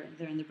anywhere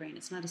there in the brain.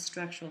 It's not a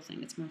structural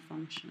thing. It's more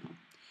functional.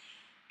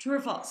 True or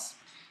false?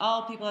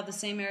 All people have the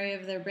same area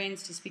of their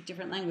brains to speak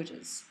different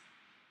languages.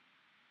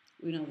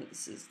 We know that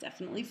this is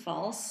definitely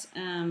false.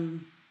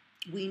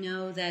 We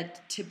know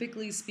that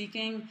typically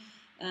speaking,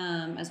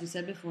 as we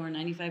said before,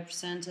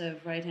 95%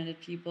 of right-handed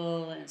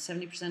people and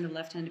 70% of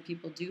left-handed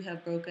people do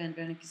have Broca and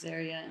Wernicke's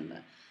area in the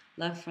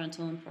left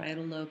frontal and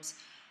parietal lobes.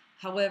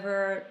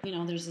 However,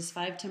 there's this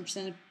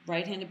 5-10% of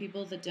right-handed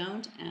people that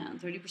don't,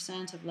 and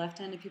 30% of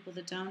left-handed people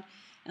that don't.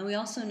 And we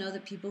also know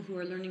that people who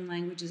are learning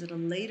languages at a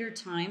later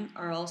time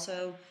are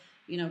also,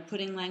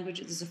 putting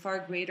languages. There's a far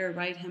greater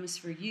right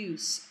hemisphere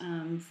use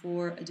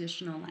for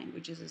additional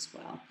languages as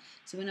well.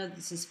 So we know that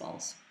this is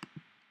false.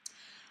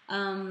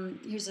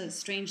 Here's a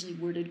strangely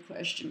worded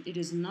question. It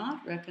is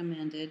not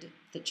recommended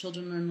that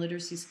children learn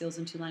literacy skills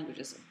in 2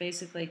 languages.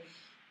 Basically,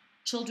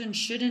 children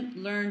shouldn't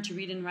learn to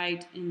read and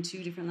write in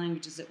 2 different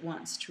languages at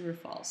once. True or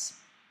false?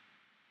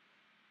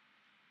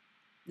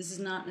 This is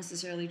not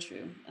necessarily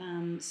true.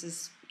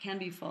 Can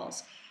be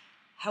false.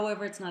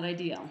 However, it's not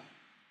ideal.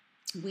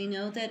 We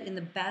know that in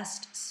the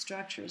best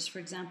structures, for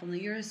example, in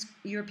the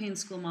European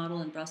school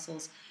model in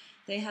Brussels,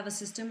 they have a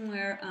system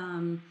where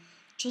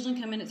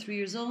children come in at 3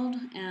 years old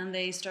and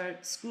they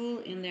start school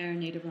in their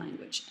native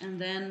language.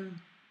 And then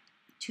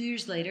 2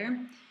 years later,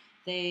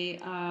 they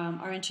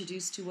are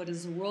introduced to what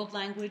is a world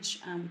language,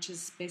 which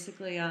is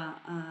basically a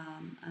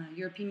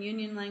European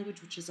Union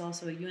language, which is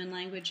also a UN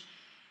language,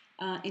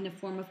 in a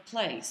form of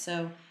play.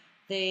 So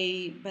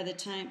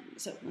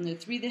when they're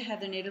 3, they have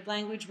their native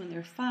language. When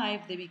they're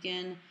 5, they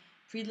begin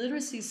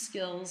pre-literacy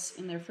skills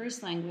in their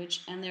first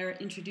language, and they're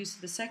introduced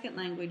to the second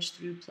language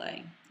through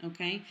play,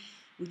 okay,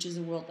 which is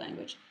a world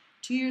language.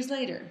 2 years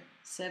later,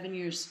 7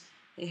 years,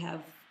 they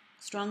have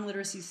strong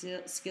literacy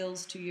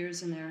skills, 2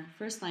 years in their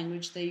first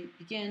language. They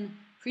begin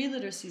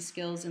pre-literacy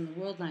skills in the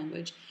world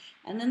language,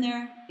 and then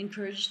they're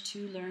encouraged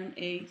to learn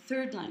a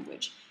third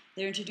language.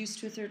 They're introduced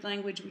to a third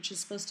language, which is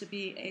supposed to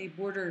be a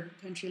border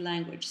country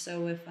language.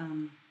 So if,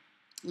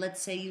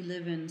 let's say you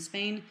live in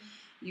Spain,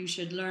 you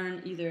should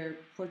learn either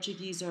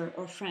Portuguese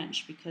or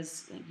French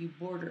because you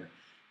border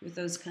with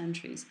those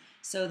countries.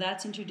 So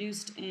that's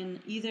introduced in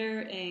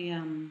either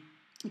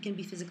it can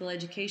be physical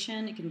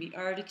education, it can be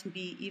art, it can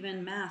be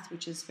even math,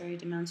 which is very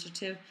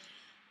demonstrative.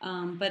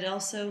 But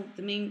also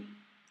the main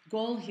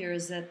goal here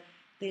is that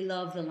they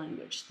love the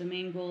language. The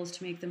main goal is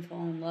to make them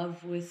fall in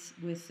love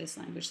with this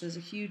language. So there's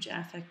a huge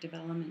affective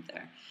element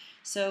there.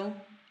 So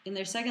in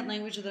their second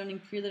language, they're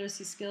learning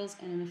pre-literacy skills,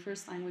 and in the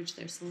first language,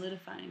 they're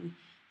solidifying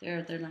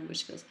their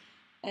language skills.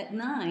 At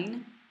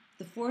 9,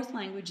 the fourth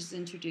language is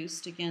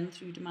introduced, again,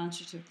 through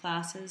demonstrative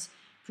classes.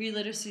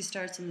 Pre-literacy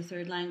starts in the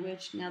third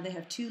language. Now they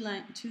have 2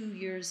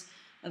 years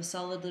of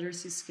solid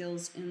literacy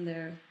skills in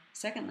their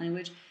second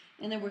language,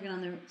 and they're working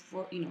on their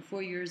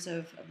 4 years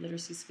of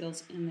literacy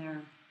skills in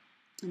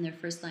their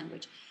first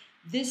language.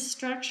 This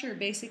structure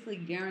basically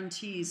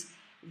guarantees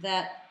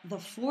that the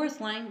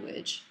fourth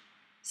language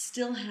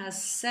still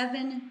has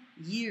 7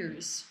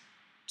 years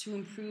to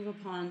improve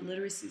upon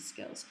literacy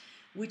skills,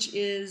 which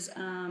is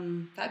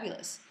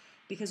fabulous,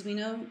 because we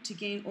know to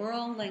gain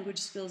oral language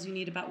skills you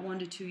need about 1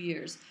 to 2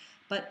 years,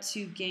 but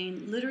to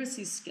gain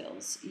literacy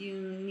skills you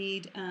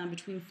need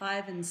between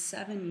 5 and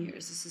 7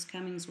 years. This is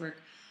Cummings'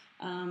 work,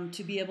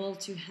 to be able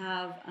to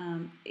have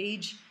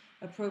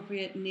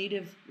age-appropriate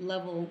native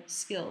level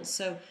skills.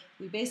 So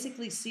we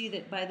basically see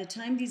that by the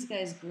time these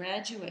guys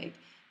graduate,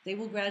 they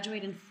will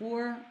graduate in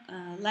 4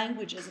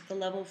 languages at the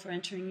level for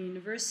entering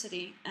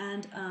university,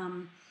 and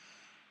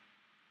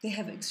they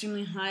have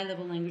extremely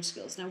high-level language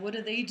skills. Now, what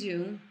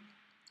do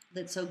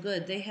that's so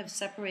good? They have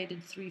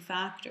separated 3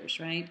 factors,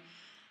 right?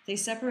 They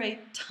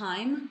separate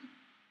time,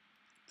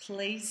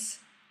 place,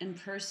 and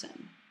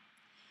person.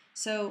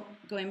 So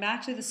going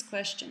back to this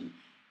question,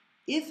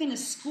 if in a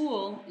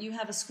school you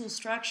have a school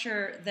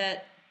structure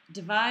that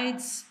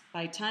divides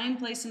by time,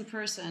 place, and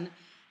person,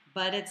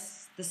 but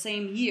it's the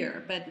same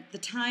year, but the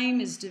time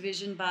is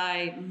division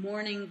by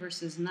morning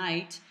versus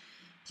night,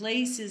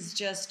 place is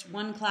just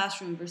one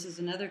classroom versus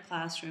another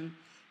classroom,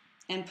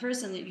 and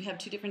person that you have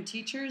 2 different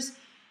teachers,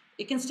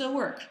 it can still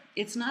work.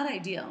 It's not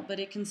ideal, but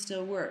it can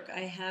still work.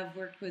 I have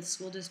worked with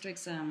school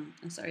districts,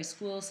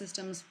 school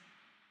systems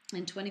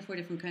in 24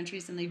 different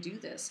countries, and they do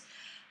this.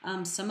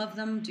 Some of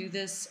them do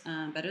this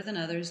better than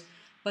others,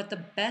 but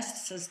the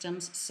best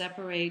systems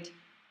separate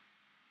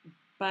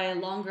by a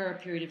longer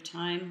period of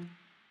time,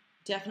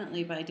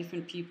 definitely by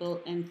different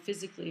people and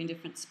physically in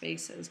different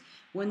spaces.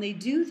 When they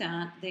do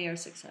that, they are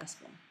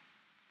successful.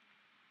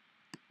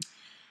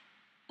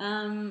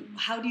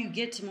 How do you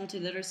get to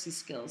multiliteracy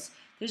skills?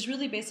 There's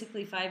really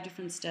basically 5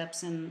 different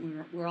steps,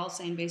 and we're all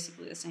saying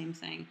basically the same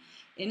thing.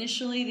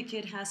 Initially, the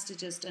kid has to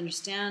just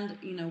understand,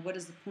 what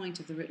is the point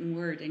of the written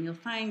word, and you'll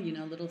find,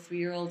 little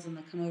 3-year-olds, and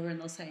they'll come over and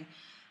they'll say,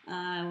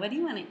 what do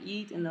you want to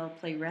eat? And they'll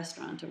play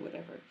restaurant or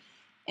whatever.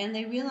 And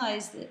they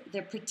realize that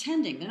they're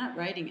pretending, they're not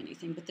writing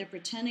anything, but they're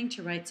pretending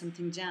to write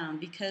something down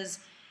because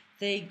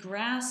they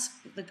grasp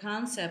the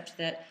concept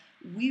that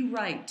we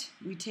write,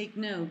 we take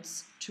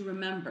notes to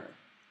remember.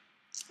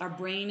 Our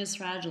brain is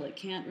fragile, it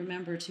can't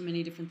remember too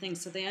many different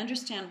things. So they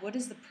understand what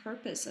is the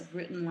purpose of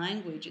written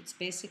language. It's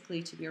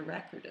basically to be a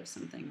record of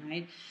something,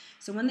 right?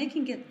 So when they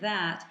can get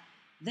that,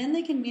 then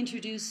they can be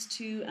introduced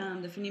to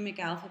the phonemic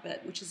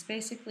alphabet, which is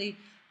basically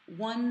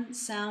one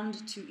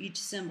sound to each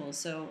symbol.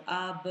 So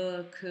a,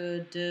 b,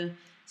 k, d.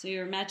 So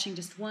you're matching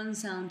just one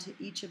sound to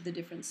each of the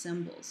different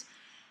symbols.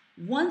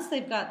 Once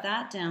they've got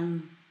that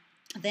down,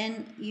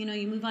 then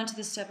you move on to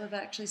the step of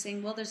actually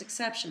saying, well, there's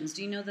exceptions.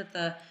 Do you know that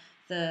the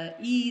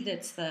E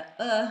that's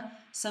the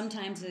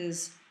sometimes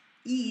is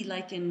E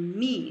like in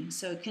me.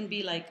 So it can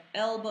be like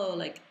elbow,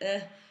 like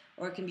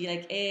or it can be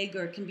like egg,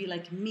 or it can be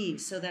like me.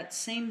 So that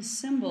same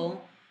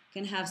symbol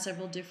can have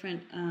several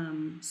different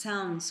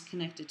sounds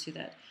connected to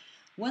that.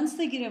 Once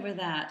they get over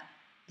that,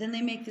 then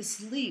they make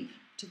this leap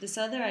to this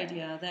other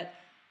idea that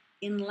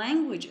in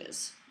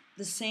languages,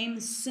 the same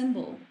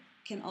symbol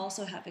can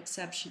also have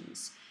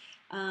exceptions.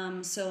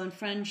 So in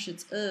French,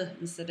 it's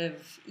instead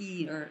of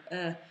e or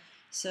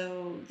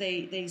So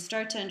they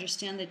start to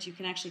understand that you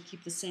can actually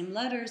keep the same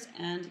letters,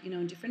 and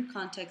in different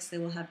contexts they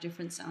will have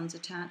different sounds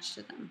attached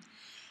to them.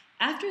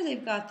 After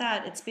they've got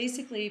that, it's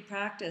basically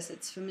practice,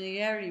 it's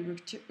familiarity,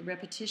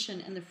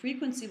 repetition, and the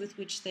frequency with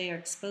which they are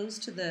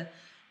exposed to the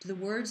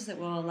words that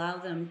will allow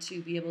them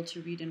to be able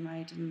to read and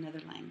write in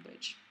another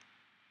language.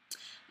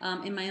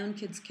 In my own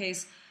kids'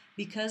 case,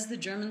 because the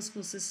German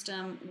school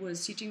system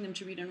was teaching them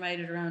to read and write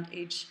at around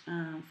age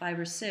 5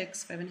 or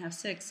 6, 5.5,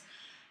 6,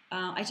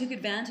 I took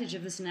advantage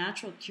of this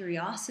natural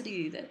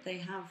curiosity that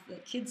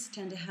that kids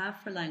tend to have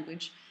for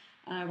language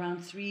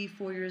around 3,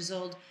 4 years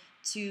old,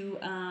 to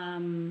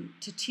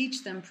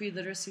teach them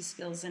pre-literacy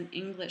skills in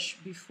English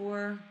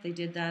before they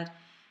did that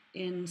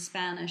in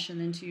Spanish, and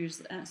then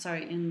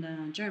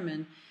in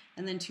German,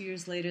 and then 2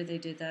 years later they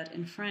did that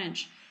in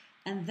French.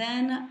 And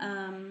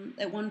then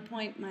at one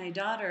point, my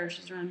daughter,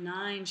 she's around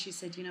 9, she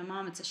said,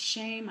 Mom, it's a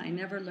shame I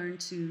never learned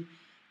to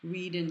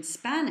read in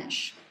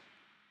Spanish.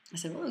 I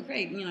said, well,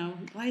 great,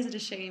 why is it a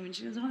shame? And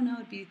she goes, oh,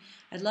 no,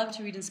 I'd love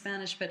to read in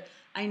Spanish, but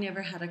I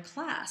never had a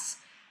class.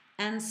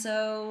 And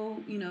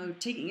so,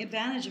 taking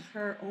advantage of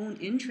her own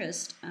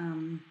interest,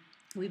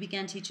 we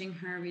began teaching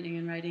her reading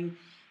and writing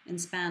in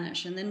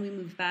Spanish. And then we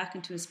moved back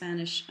into a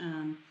Spanish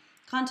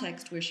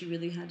context where she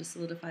really had to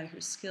solidify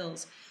her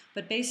skills.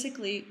 But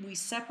basically, we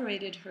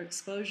separated her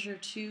exposure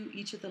to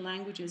each of the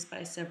languages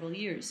by several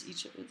years,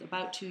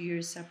 about 2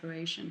 years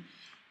separation.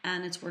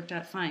 And it's worked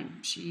out fine.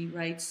 She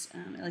writes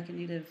like a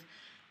native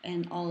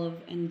in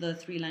the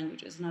 3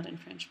 languages, not in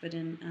French, but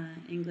in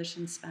English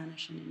and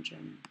Spanish and in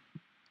German.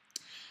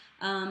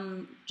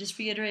 Just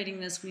reiterating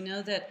this, we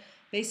know that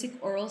basic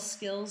oral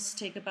skills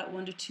take about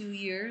 1 to 2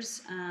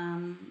 years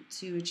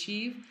to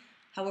achieve.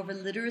 However,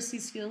 literacy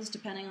skills,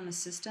 depending on the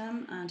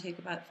system, take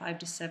about 5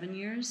 to 7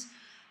 years.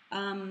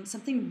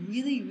 Something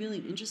really, really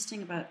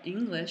interesting about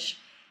English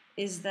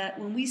is that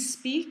when we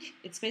speak,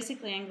 it's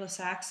basically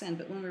Anglo-Saxon,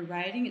 but when we're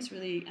writing, it's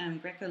really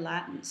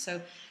Greco-Latin.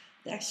 So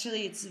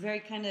actually, it's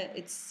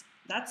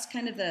that's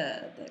kind of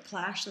the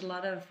clash that a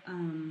lot of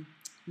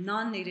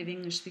non-native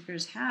English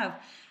speakers have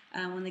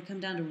when they come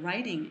down to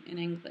writing in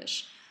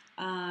English.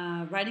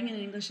 Writing in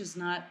English is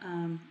not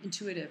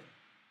intuitive,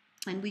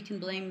 and we can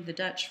blame the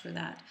Dutch for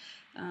that.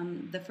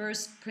 The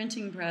first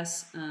printing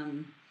press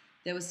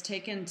that was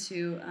taken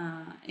to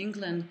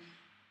England,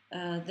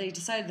 they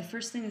decided the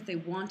first thing that they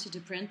wanted to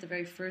print, the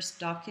very first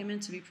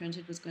document to be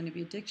printed, was going to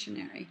be a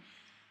dictionary.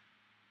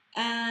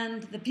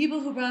 And the people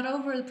who brought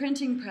over the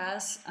printing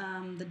press,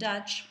 the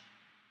Dutch,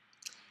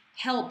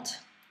 helped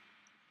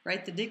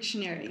write the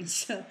dictionary.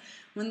 So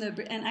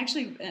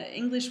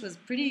English was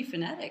pretty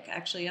phonetic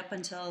actually up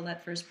until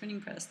that first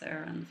printing press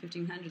there around the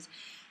 1500s.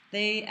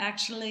 They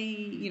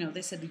actually,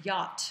 they said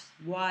yacht,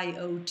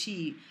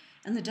 Y-O-T.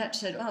 And the Dutch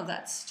said, oh,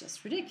 that's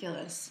just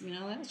ridiculous.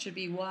 That should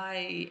be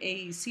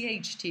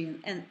Y-A-C-H-T.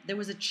 And there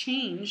was a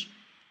change,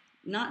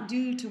 not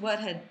due to what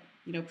had,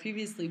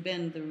 previously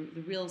been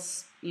the real,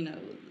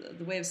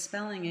 the way of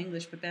spelling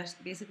English, but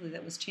basically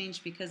that was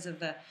changed because of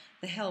the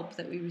help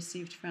that we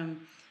received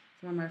from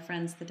our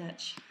friends, the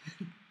Dutch.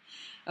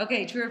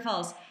 Okay, true or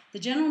false? The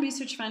general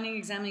research finding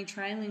examining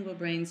trilingual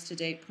brains to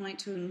date point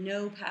to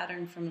no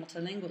pattern for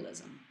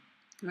multilingualism.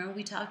 Remember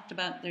we talked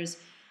about there's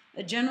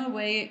a general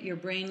way your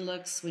brain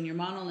looks when you're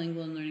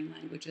monolingual in learning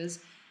languages.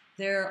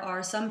 There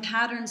are some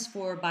patterns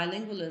for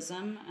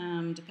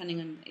bilingualism, depending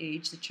on the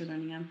age that you're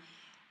learning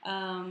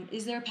them.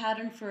 Is there a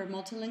pattern for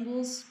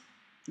multilinguals?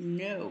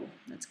 No.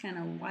 That's kind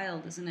of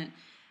wild, isn't it?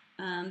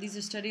 These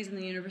are studies in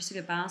the University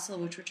of Basel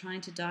which were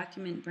trying to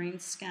document brain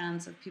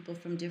scans of people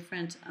from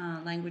different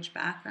language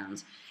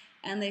backgrounds.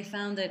 And they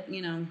found that,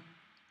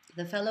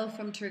 the fellow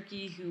from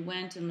Turkey who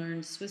went and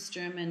learned Swiss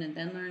German and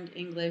then learned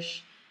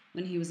English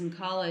when he was in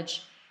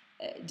college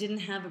didn't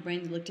have a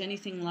brain that looked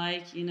anything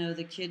like,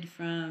 the kid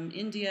from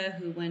India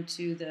who went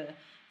to the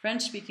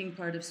French-speaking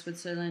part of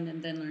Switzerland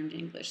and then learned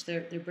English.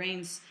 Their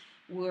brains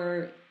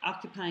were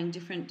occupying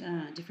different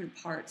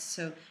parts.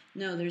 So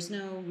no, there's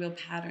no real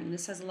pattern.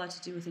 This has a lot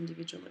to do with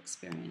individual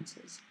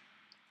experiences.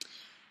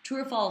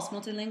 True or false?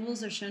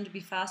 Multilinguals are shown to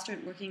be faster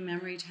at working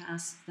memory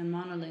tasks than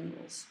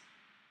monolinguals.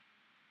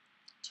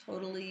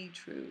 Totally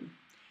true.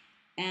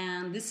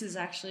 And this is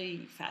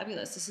actually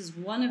fabulous. This is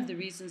one of the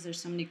reasons there's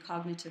so many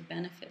cognitive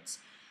benefits.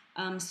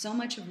 So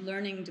much of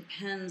learning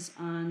depends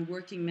on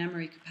working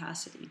memory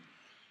capacity.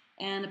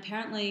 And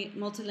apparently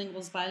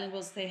multilinguals,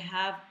 bilinguals, they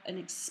have an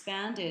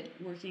expanded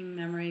working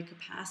memory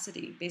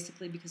capacity,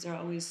 basically because they're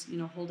always,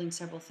 holding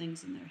several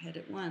things in their head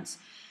at once.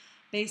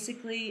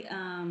 Basically,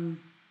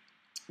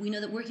 we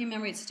know that working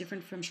memory is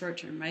different from short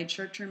term, right?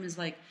 Short term is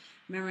like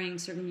memorizing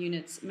certain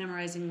units,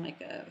 memorizing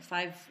like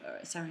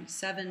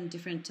 7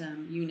 different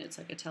units,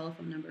 like a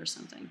telephone number or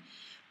something.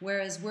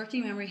 Whereas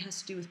working memory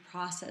has to do with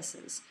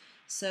processes.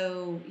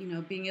 So,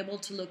 being able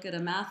to look at a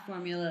math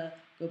formula,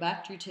 go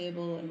back to your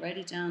table and write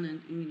it down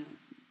and,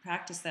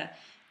 practice that.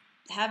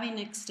 Having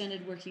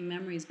extended working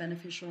memory is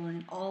beneficial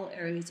in all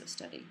areas of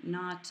study,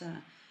 not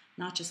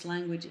just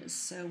languages.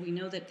 So we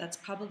know that that's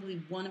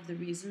probably one of the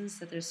reasons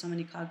that there's so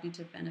many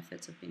cognitive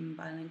benefits of being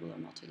bilingual or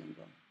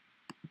multilingual.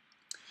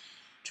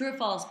 True or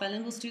false?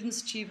 Bilingual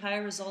students achieve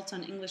higher results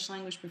on English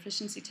language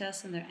proficiency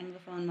tests than their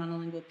Anglophone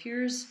monolingual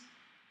peers.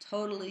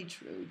 Totally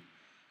true.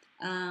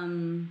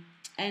 And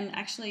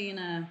actually, in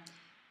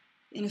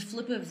a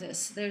flip of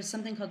this, there's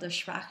something called the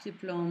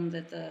Sprachdiplom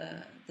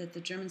that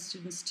the German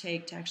students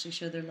take to actually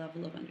show their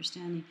level of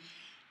understanding.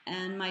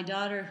 And my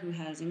daughter, who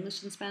has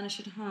English and Spanish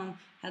at home,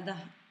 had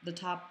the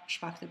top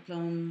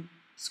Sprachdiplom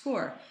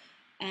score.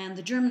 And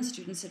the German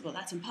student said, well,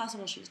 that's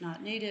impossible, she's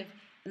not native.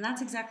 And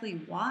that's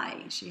exactly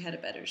why she had a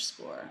better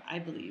score, I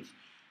believe.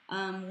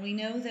 We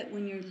know that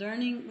when you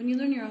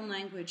learn your own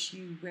language,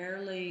 you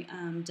rarely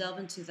delve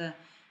into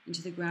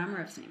the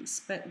grammar of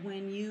things. But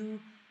when you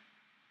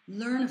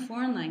learn a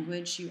foreign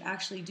language, you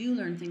actually do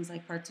learn things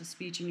like parts of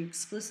speech, and you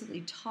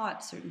explicitly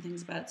taught certain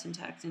things about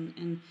syntax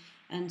and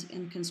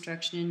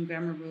construction and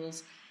grammar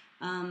rules.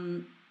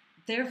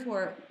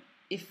 Therefore,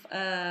 if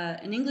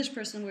an English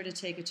person were to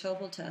take a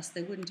TOEFL test,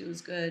 they wouldn't do as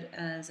good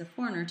as a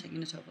foreigner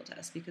taking a TOEFL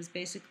test, because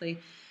basically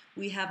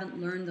we haven't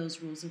learned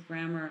those rules of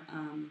grammar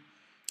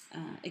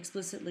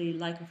explicitly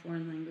like a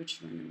foreign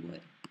language learner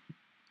would.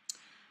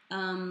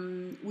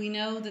 We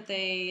know that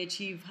they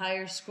achieve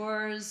higher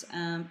scores,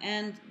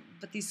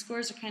 but these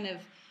scores are kind of,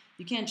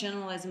 you can't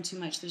generalize them too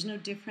much. There's no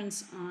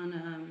difference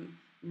on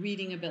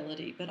reading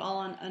ability, but all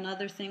on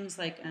other things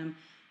like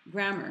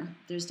grammar,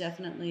 there's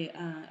definitely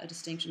a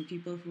distinction.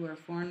 People who are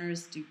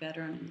foreigners do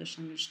better on English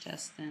language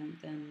tests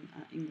than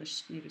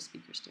English native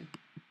speakers do.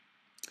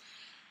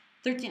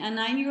 13. A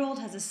 9-year-old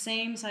has the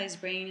same size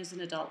brain as an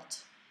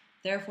adult.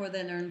 Therefore,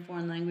 they learn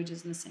foreign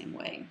languages in the same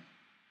way.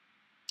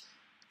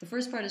 The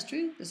first part is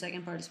true. The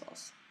second part is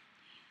false.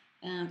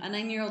 A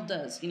 9-year-old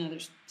does. Their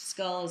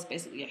skull is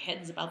basically, your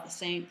head's about the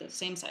same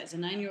size. A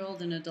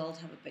 9-year-old and an adult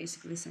have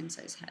basically the same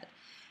size head.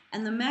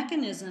 And the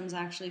mechanisms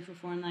actually for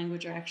foreign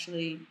language are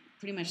actually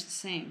pretty much the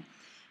same.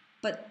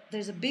 But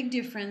there's a big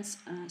difference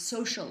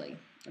socially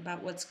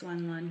about what's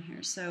going on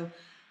here. So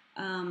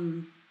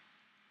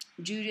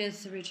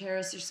Judith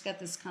Rich-Harris just got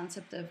this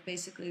concept of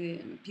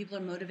basically people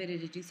are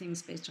motivated to do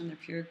things based on their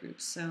peer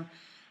groups. So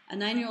a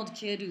 9-year-old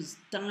kid who's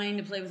dying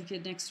to play with a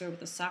kid next door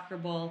with a soccer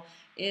ball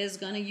is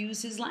going to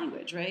use his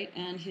language, right?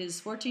 And his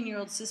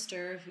 14-year-old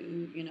sister,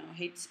 who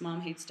hates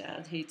mom, hates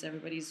dad, hates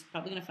everybody, is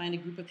probably going to find a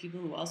group of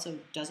people who also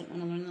doesn't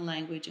want to learn the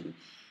language, and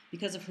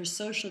because of her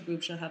social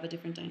group, she'll have a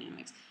different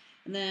dynamics.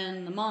 And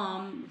then the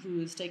mom,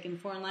 who's taken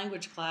foreign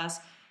language class,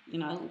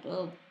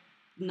 will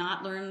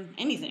not learn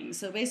anything.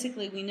 So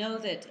basically, we know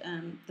that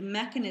the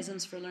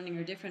mechanisms for learning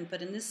are different,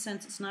 but in this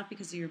sense, it's not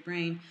because of your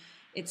brain.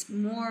 It's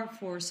more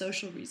for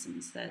social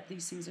reasons that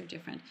these things are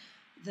different.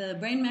 The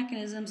brain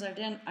mechanisms are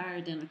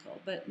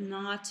identical, but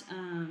not.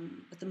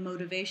 But the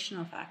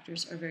motivational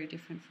factors are very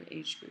different for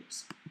age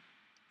groups.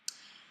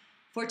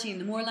 14.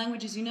 The more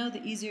languages you know,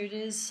 the easier it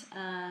is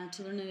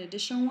to learn an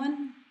additional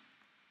one.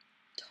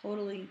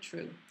 Totally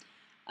true.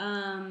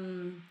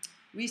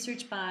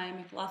 Research by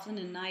McLaughlin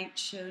and Knight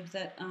showed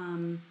that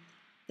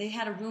they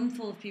had a room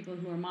full of people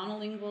who are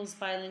monolinguals,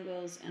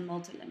 bilinguals, and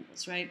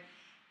multilinguals, right?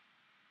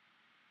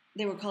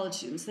 They were college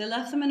students. They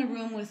left them in a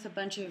room with a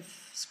bunch of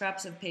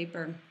scraps of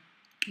paper,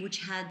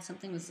 which had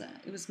something,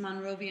 it was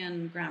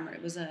Monrovian grammar.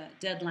 It was a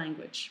dead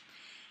language.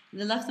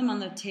 And they left them on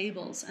the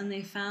tables, and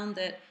they found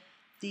that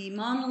the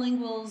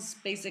monolinguals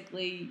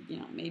basically,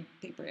 made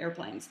paper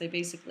airplanes. They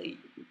basically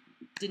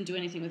didn't do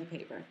anything with the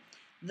paper.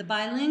 The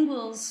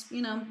bilinguals,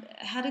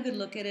 had a good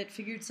look at it,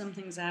 figured some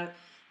things out,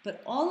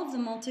 but all of the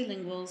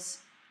multilinguals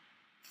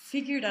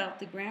figured out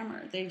the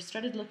grammar. They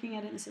started looking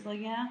at it and said, well,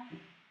 yeah,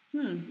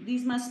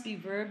 these must be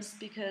verbs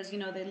because,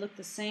 they look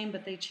the same,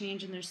 but they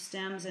change in their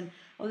stems. And,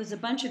 there's a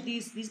bunch of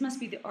these must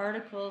be the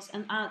articles,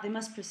 and they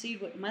must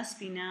precede what must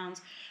be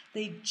nouns.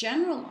 They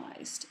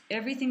generalized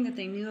everything that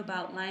they knew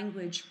about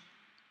language,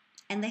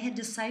 and they had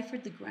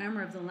deciphered the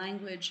grammar of the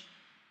language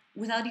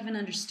without even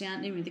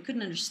understanding. They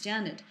couldn't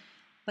understand it,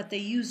 but they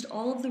used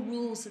all of the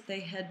rules that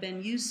they had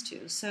been used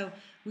to. So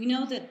we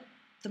know that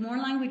the more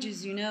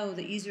languages you know,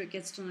 the easier it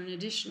gets to learn an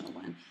additional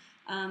one.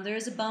 There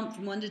is a bump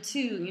from 1 to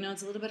 2.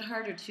 It's a little bit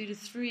harder, 2 to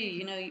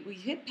 3. We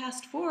hit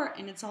past 4,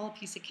 and it's all a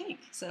piece of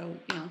cake. So,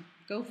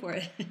 go for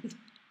it.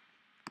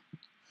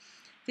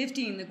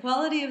 15. The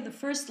quality of the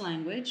first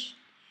language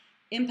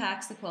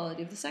impacts the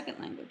quality of the second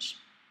language.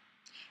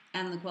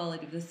 And the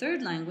quality of the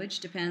third language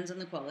depends on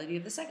the quality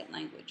of the second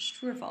language.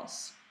 True or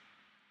false?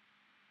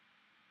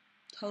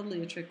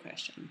 Totally a trick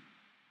question.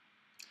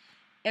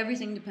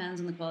 Everything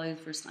depends on the quality of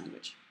the first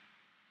language.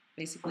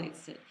 Basically,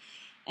 it's it.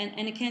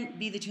 And it can't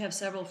be that you have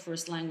several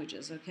first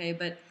languages, okay?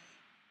 But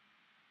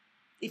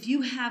if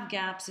you have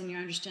gaps in your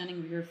understanding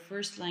of your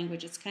first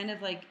language, it's kind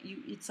of like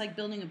it's like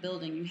building a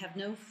building. You have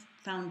no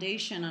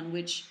foundation on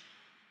which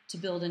to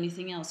build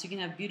anything else. You can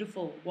have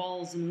beautiful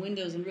walls and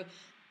windows and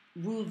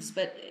roofs,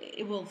 but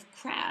it will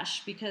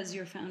crash because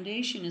your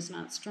foundation is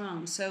not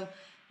strong. So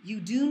you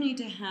do need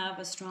to have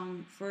a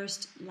strong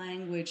first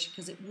language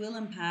because it will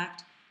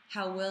impact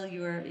how well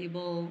you are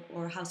able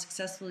or how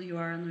successful you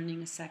are in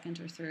learning a second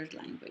or third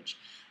language.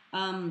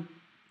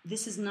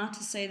 This is not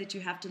to say that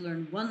you have to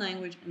learn one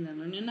language and then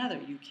learn another.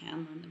 You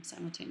can learn them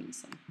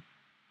simultaneously.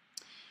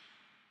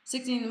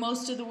 16,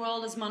 most of the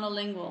world is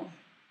monolingual.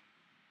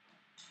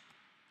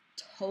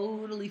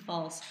 Totally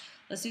false.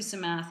 Let's do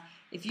some math.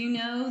 If you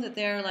know that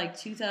there are like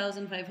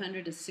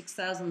 2,500 to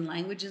 6,000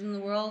 languages in the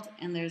world,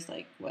 and there's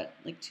like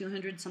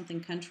 200 something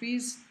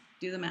countries,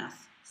 do the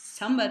math.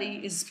 Somebody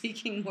is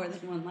speaking more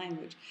than one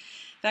language.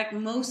 In fact,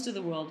 most of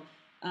the world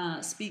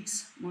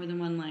speaks more than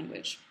one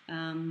language.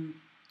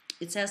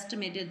 It's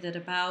estimated that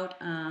about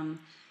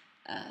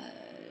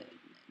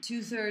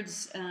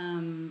 2/3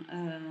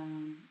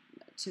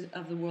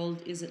 of the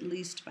world is at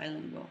least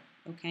bilingual.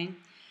 Okay.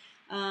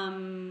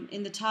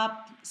 In the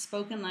top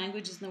spoken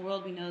languages in the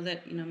world, we know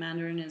that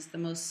Mandarin is the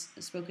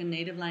most spoken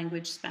native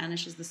language.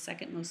 Spanish is the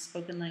second most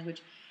spoken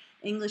language.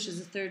 English is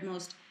the third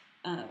most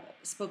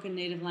spoken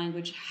native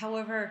language.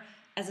 However,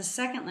 as a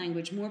second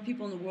language, more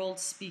people in the world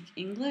speak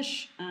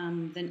English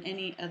than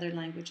any other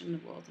language in the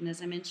world. And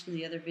as I mentioned in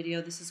the other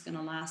video, this is going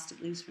to last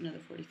at least for another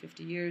 40,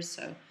 50 years.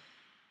 So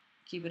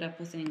keep it up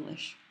with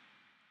English.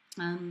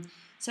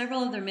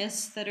 Several other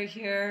myths that are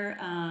here.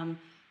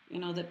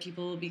 That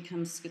people will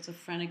become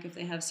schizophrenic if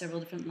they have several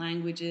different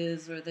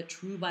languages, or that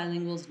true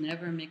bilinguals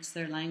never mix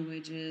their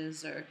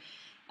languages, or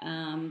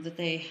that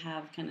they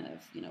have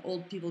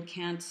old people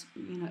can't,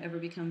 ever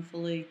become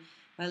fully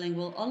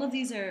bilingual. All of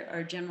these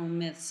are general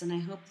myths, and I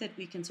hope that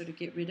we can sort of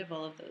get rid of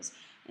all of those.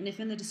 And if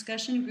in the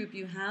discussion group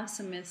you have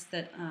some myths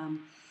that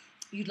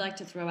you'd like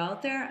to throw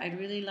out there, I'd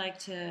really like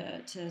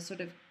to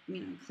sort of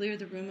clear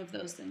the room of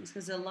those things,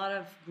 because there's a lot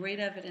of great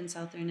evidence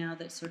out there now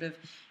that sort of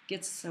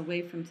gets us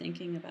away from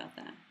thinking about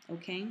that.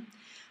 Okay,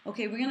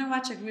 we're going to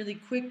watch a really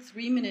quick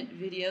 3-minute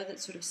video that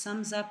sort of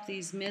sums up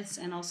these myths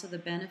and also the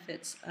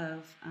benefits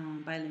of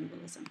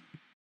bilingualism.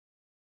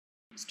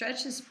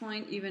 Stretch this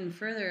point even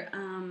further,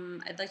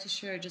 I'd like to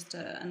share just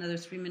another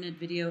 3-minute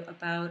video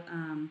about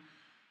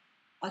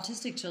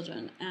autistic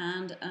children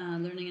and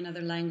learning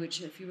another language.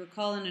 If you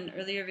recall, in an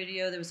earlier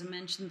video there was a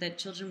mention that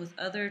children with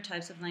other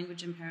types of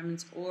language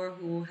impairments or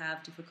who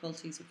have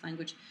difficulties with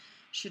language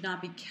should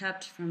not be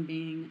kept from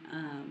being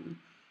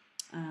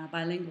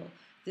bilingual.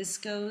 This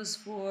goes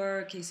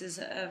for cases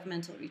of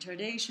mental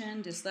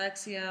retardation,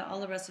 dyslexia,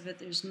 all the rest of it.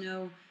 There's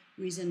no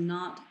reason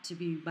not to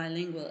be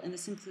bilingual, and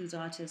this includes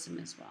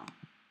autism as well.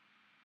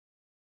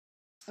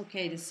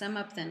 Okay, to sum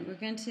up then, we're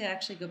going to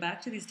actually go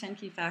back to these 10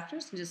 key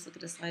factors and just look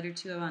at a slide or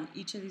two on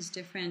each of these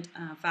different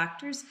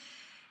factors.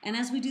 And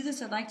as we do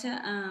this, I'd like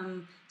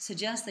to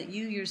suggest that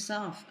you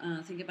yourself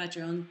think about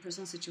your own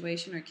personal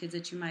situation or kids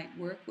that you might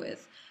work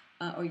with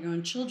or your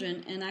own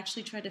children, and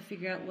actually try to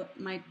figure out what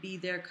might be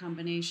their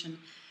combination.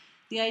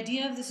 The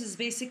idea of this is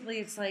basically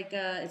it's like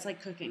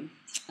cooking.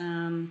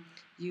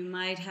 You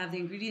might have the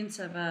ingredients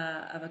of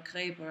a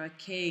crepe or a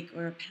cake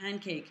or a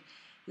pancake.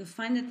 You'll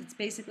find that it's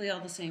basically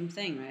all the same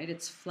thing, right?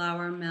 It's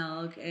flour,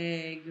 milk,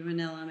 egg,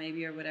 vanilla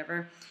maybe, or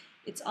whatever.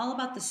 It's all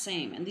about the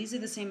same, and these are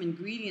the same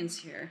ingredients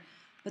here.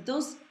 But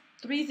those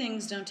 3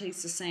 things don't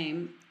taste the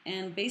same,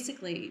 and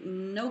basically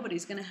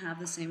nobody's going to have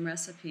the same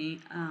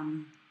recipe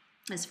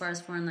as far as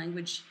foreign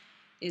language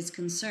is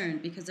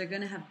concerned, because they're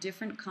going to have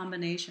different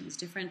combinations,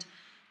 different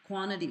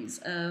quantities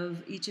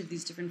of each of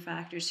these different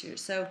factors here.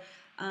 So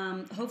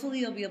hopefully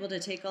you'll be able to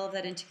take all of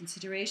that into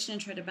consideration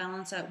and try to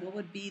balance out what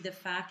would be the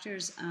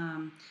factors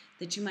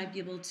that you might be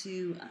able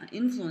to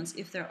influence,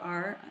 if they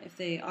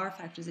are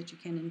factors that you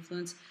can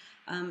influence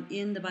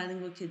in the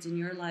bilingual kids in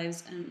your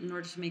lives, and in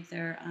order to make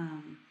their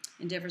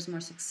endeavors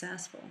more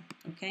successful.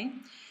 Okay,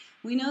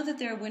 we know that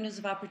there are windows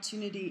of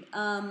opportunity,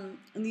 and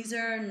these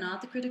are not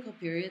the critical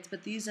periods,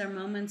 but these are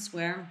moments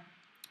where,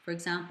 for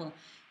example,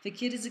 if a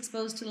kid is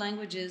exposed to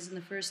languages in the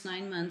first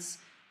 9 months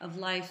of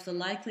life, the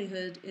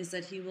likelihood is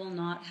that he will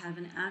not have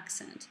an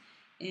accent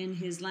in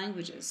his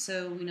languages.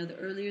 So we know the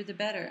earlier the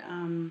better.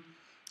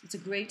 It's a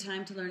great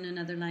time to learn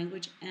another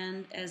language,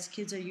 and as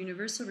kids are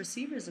universal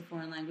receivers of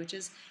foreign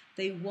languages,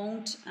 they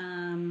will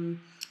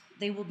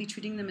be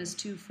treating them as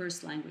 2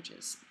 first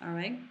languages. All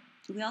right.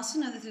 We also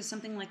know that there's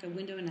something like a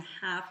window and a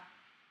half,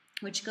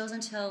 which goes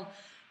until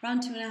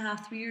around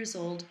 2.5, 3 years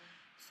old,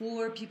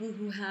 for people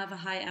who have a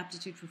high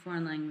aptitude for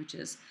foreign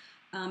languages.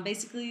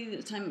 Basically,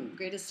 the time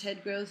greatest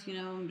head growth,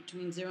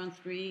 between 0 and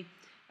 3.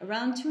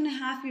 Around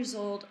 2.5 years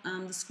old,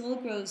 the skull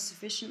grows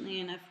sufficiently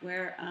enough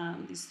where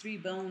these 3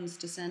 bones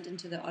descend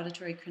into the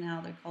auditory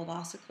canal. They're called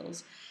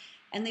ossicles.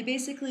 And they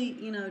basically,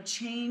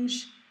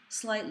 change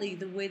slightly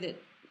the way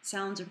that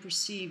sounds are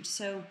perceived.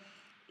 So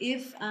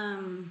if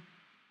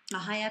a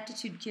high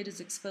aptitude kid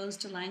is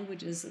exposed to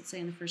languages, let's say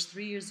in the first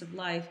 3 years of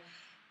life,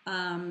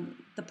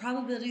 the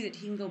probability that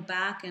he can go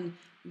back and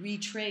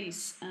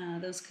retrace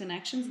those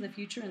connections in the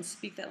future and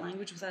speak that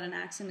language without an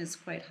accent is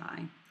quite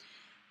high.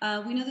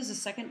 We know there's a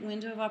second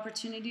window of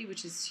opportunity,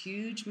 which is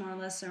huge, more or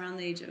less around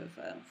the age of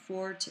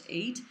 4 to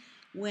 8,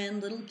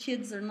 when little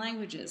kids learn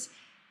languages.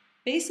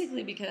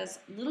 Basically because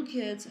little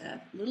kids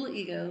have little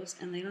egos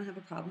and they don't have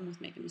a problem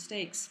with making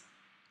mistakes.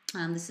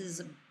 This is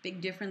a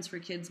big difference for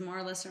kids more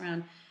or less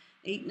around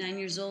 8, 9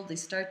 years old. They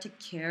start to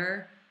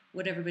care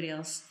what everybody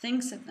else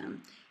thinks of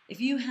them. If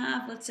you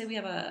have, let's say we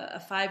have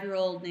a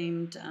 5-year-old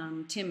named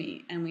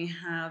Timmy, and we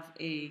have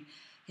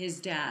his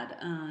dad,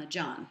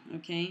 John,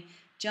 okay?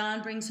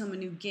 John brings home a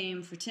new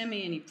game for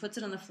Timmy, and he puts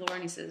it on the floor,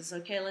 and he says,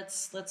 okay,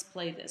 let's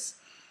play this.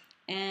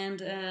 And,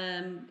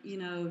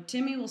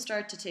 Timmy will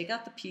start to take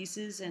out the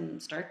pieces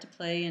and start to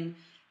play,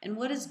 and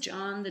what does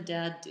John, the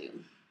dad, do?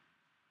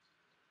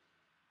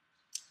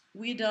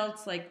 We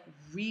adults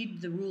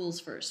read the rules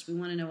first. We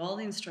want to know all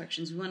the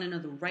instructions. We want to know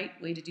the right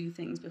way to do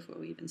things before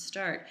we even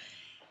start.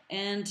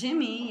 And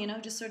Timmy,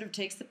 just sort of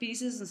takes the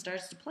pieces and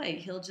starts to play.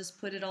 He'll just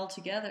put it all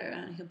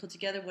together. He'll put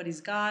together what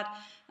he's got.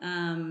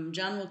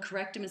 John will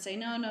correct him and say,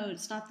 no,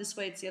 it's not this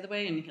way, it's the other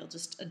way, and he'll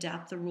just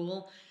adapt the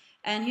rule.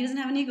 And he doesn't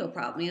have an ego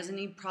problem. He doesn't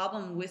need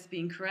problem with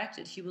being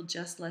corrected. He will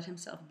just let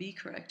himself be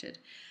corrected.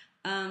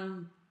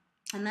 And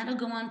that'll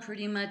go on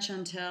pretty much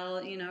until,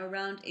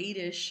 around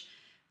 8-ish,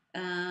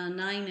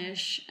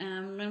 9-ish,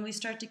 when we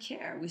start to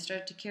care. We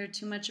start to care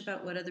too much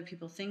about what other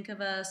people think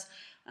of us,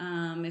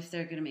 if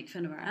they're going to make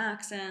fun of our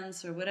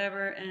accents or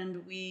whatever,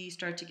 and we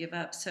start to give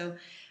up. So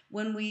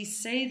when we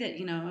say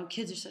that,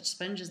 kids are such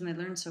sponges and they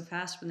learn so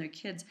fast when they're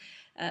kids,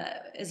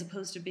 as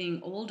opposed to being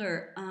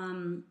older,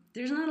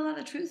 there's not a lot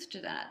of truth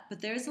to that,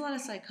 but there's a lot of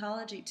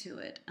psychology to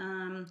it.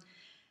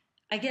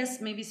 I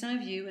guess maybe some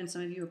of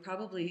you are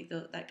probably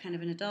that kind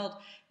of an adult,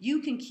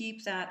 you can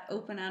keep that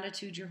open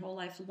attitude your whole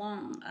life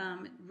long.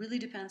 It really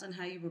depends on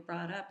how you were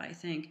brought up, I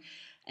think.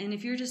 And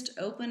if you're just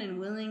open and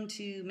willing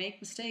to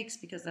make mistakes,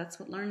 because that's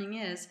what learning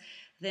is,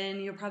 then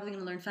you're probably going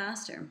to learn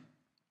faster.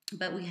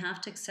 But we have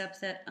to accept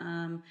that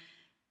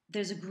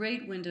there's a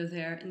great window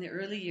there in the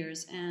early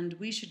years, and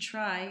we should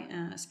try,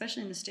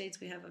 especially in the States,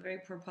 we have a very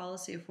poor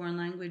policy of foreign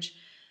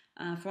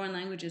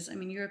languages. I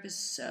mean, Europe is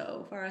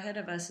so far ahead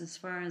of us as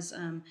far as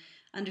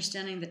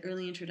understanding that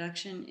early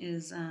introduction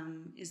is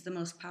the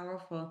most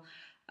powerful.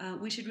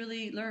 We should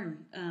really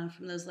learn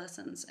from those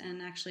lessons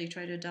and actually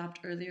try to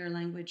adopt earlier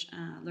language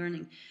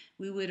learning.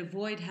 We would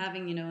avoid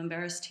having,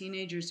 embarrassed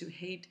teenagers who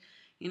hate,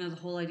 the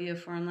whole idea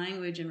of foreign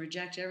language and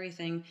reject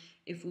everything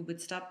if we would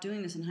stop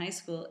doing this in high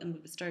school and we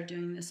would start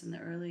doing this in the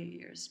early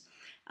years.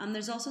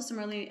 There's also some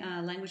early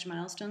language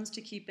milestones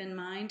to keep in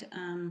mind.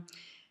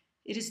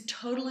 It is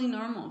totally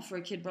normal for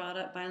a kid brought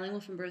up bilingual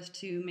from birth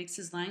to mix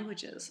his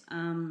languages.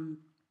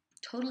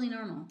 Totally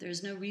normal.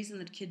 There's no reason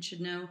that kids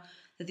should know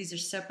that these are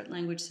separate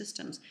language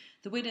systems.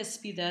 The way to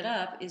speed that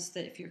up is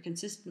that if you're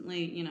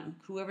consistently,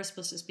 whoever's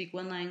supposed to speak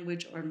one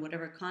language or in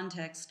whatever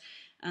context,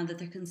 that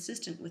they're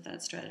consistent with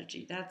that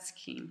strategy. That's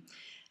key.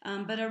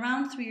 But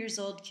around 3 years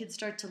old, kids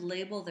start to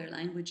label their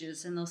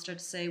languages, and they'll start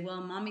to say,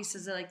 well, mommy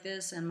says it like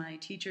this, and my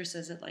teacher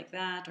says it like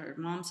that, or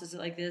mom says it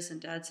like this,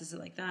 and dad says it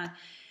like that.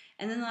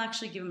 And then they'll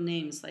actually give them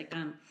names, like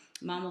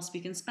mom will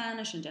speak in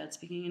Spanish and dad's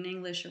speaking in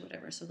English or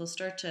whatever. So they'll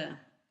start to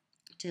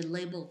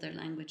label their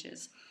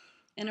languages.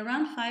 And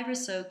around 5 or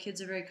so,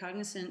 kids are very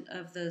cognizant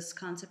of this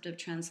concept of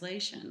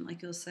translation.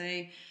 Like you'll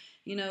say,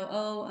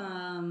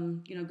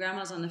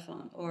 grandma's on the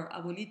phone or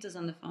abuelita's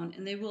on the phone,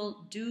 and they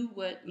will do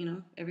what,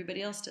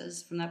 everybody else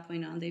does from that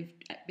point on. They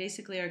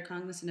basically are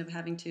cognizant of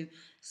having to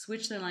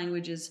switch their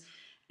languages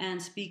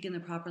and speak in the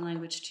proper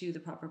language to the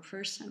proper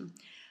person.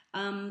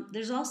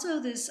 There's also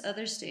this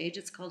other stage,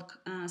 it's called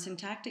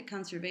syntactic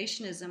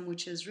conservationism,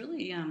 which is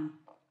really,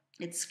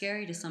 it's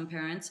scary to some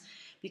parents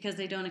because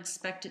they don't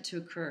expect it to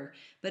occur.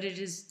 But it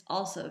is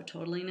also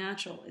totally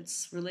natural.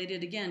 It's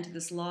related, again, to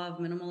this law of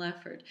minimal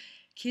effort.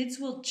 Kids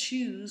will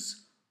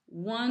choose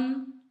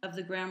one of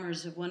the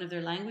grammars of one of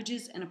their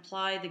languages and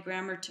apply the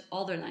grammar to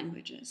all their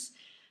languages.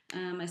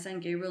 My son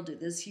Gabriel did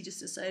this. He just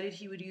decided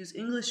he would use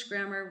English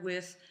grammar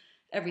with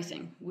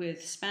everything,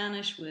 with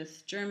Spanish,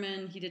 with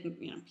German.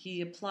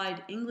 He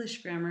applied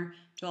English grammar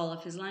to all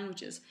of his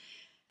languages.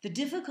 The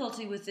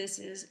difficulty with this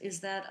is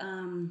that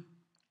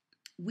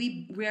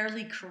we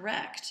rarely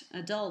correct,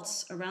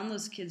 adults around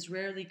those kids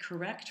rarely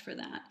correct for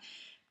that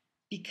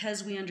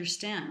because we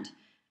understand.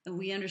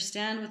 We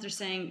understand what they're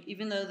saying.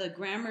 Even though the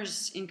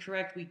grammar's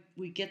incorrect,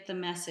 we get the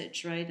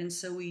message, right? And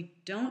so we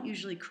don't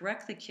usually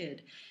correct the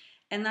kid.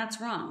 And that's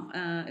wrong.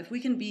 If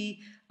we can be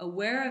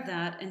aware of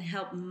that and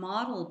help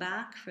model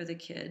back for the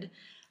kid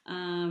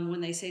when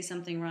they say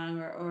something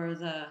wrong, or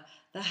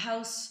the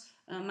house,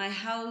 my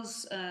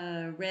house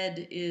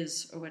red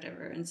is, or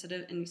whatever, and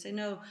you say,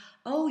 no,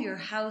 oh, your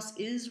house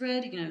is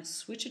red,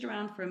 switch it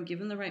around for them, give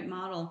them the right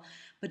model,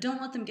 but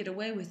don't let them get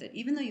away with it.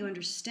 Even though you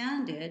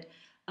understand it,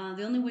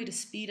 the only way to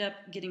speed up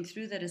getting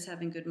through that is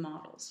having good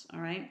models, all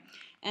right?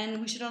 And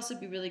we should also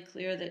be really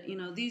clear that,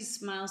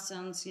 these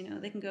milestones,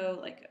 they can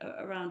go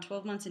around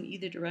 12 months in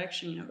either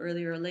direction,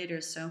 earlier or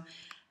later. So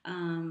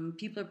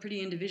people are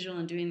pretty individual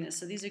in doing this.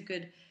 So these are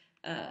good,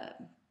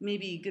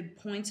 maybe good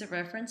points of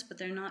reference, but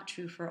they're not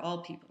true for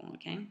all people,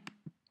 okay?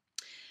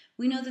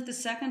 We know that the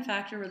second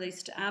factor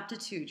relates to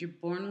aptitude. You're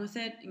born with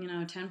it,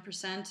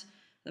 10%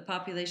 The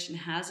population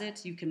has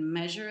it. You can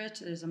measure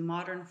it. There's a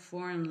modern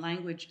foreign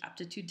language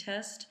aptitude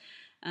test.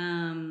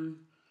 Gardner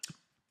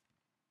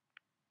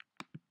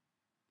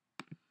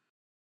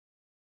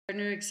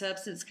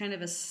accepts it's kind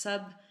of a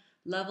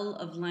sub-level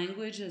of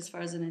language as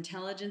far as an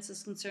intelligence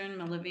is concerned.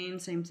 Levine,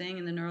 same thing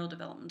in the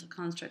neurodevelopmental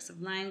constructs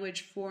of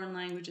language. Foreign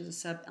language is a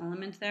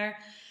sub-element there.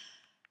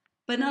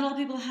 But not all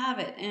people have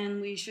it,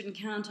 and we shouldn't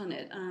count on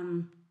it.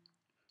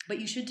 But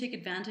you should take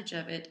advantage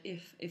of it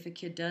if a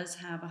kid does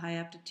have a high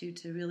aptitude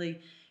to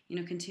really,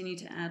 continue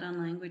to add on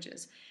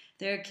languages.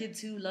 There are kids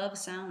who love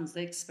sounds.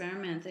 They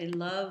experiment. They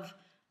love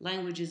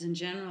languages in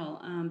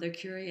general. They're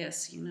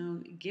curious.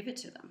 Give it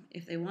to them.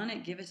 If they want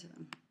it, give it to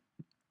them.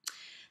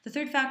 The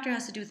third factor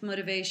has to do with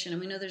motivation, and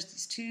we know there's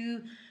these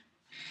two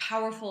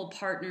powerful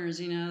partners,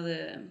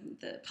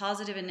 the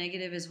positive and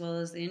negative, as well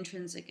as the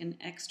intrinsic and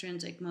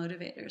extrinsic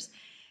motivators.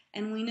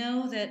 And we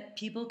know that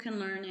people can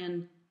learn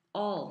in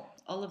all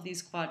of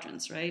these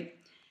quadrants, right?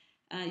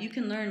 You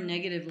can learn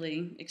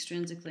negatively,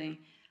 extrinsically,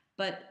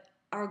 but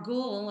our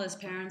goal as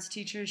parents,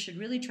 teachers, should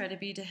really try to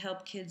be to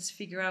help kids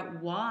figure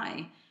out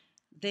why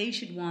they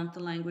should want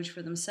the language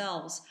for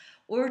themselves,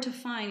 or to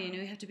find,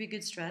 you have to be a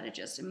good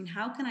strategist. I mean,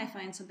 how can I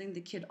find something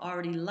the kid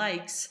already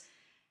likes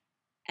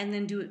and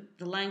then do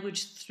the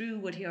language through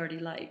what he already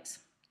likes?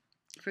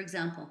 For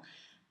example,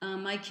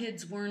 my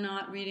kids were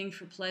not reading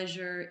for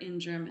pleasure in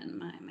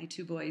German, my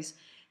two boys.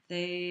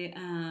 They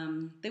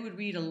would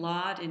read a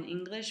lot in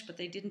English, but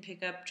they didn't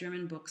pick up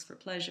German books for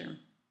pleasure.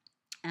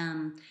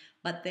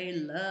 But they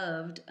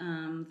loved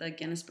the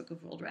Guinness Book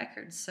of World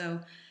Records. So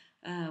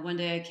one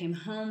day I came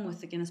home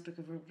with the Guinness Book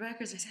of World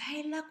Records. I said,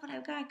 "Hey, look what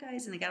I've got,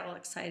 guys." And they got all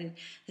excited.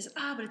 They said,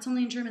 but it's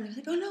only in German. They were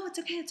like, "Oh, no,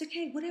 it's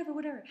okay,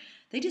 whatever.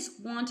 They just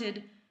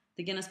wanted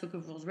the Guinness Book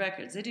of World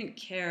Records. They didn't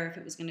care if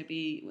it was going to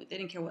be, they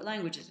didn't care what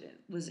language it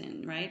was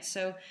in, right?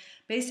 So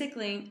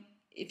basically,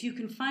 if you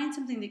can find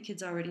something that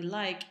kids already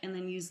like and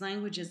then use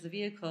language as the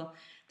vehicle,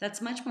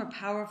 that's much more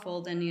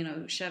powerful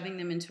than, shoving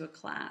them into a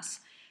class.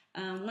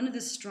 One of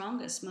the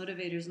strongest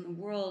motivators in the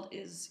world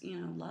is,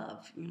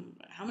 love.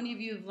 How many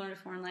of you have learned a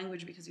foreign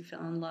language because you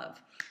fell in love?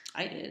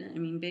 I did. I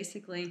mean,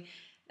 basically,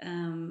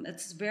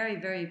 that's a very,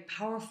 very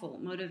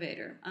powerful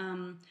motivator.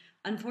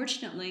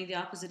 Unfortunately, the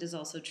opposite is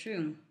also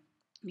true.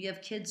 You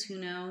have kids who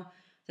know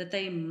that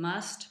they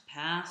must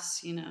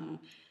pass,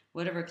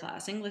 whatever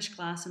class, English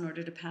class, in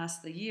order to pass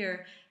the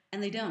year,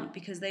 and they don't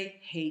because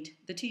they hate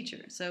the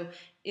teacher. So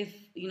if,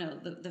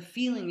 the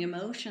feeling, the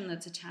emotion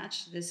that's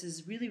attached to this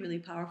is really, really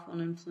powerful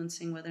in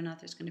influencing whether or not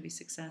there's going to be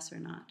success or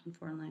not in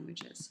foreign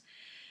languages.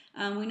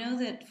 We know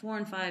that 4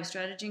 and 5,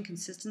 strategy and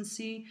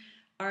consistency,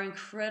 are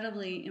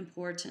incredibly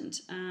important.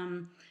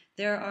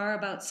 There are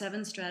about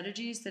 7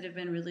 strategies that have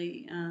been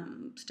really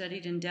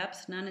studied in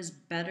depth. None is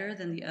better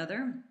than the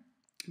other,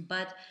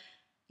 but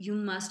you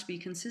must be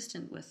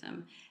consistent with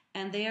them.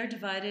 And they are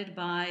divided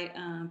by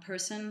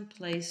person,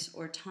 place,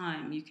 or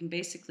time. You can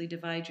basically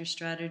divide your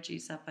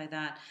strategies up by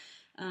that.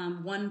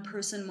 One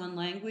person, one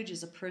language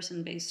is a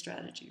person-based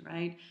strategy,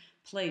 right?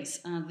 Place.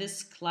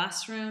 This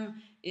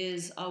classroom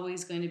is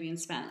always going to be in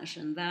Spanish,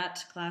 and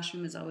that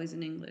classroom is always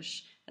in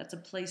English. That's a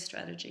place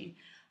strategy.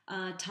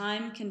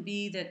 Time can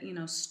be that,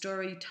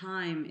 story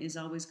time is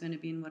always going to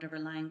be in whatever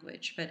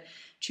language. But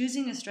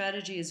choosing a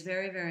strategy is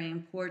very, very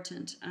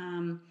important.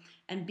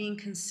 And being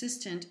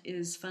consistent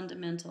is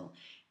fundamental.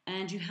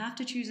 And you have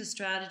to choose a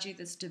strategy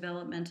that's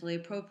developmentally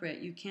appropriate.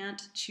 You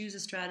can't choose a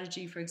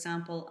strategy, for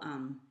example,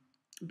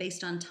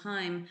 based on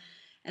time,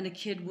 and a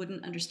kid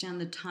wouldn't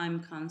understand the time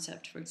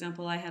concept. For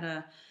example, I had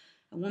a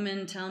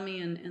woman tell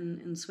me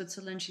in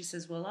Switzerland, she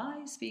says, "Well,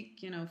 I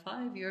speak,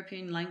 5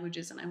 European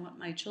languages, and I want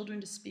my children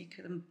to speak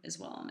them as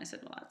well." And I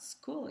said, "Well, that's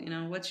cool.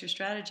 What's your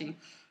strategy?"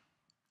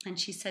 And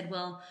she said,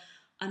 "Well,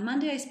 on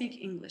Monday I speak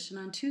English, and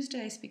on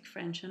Tuesday I speak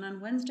French, and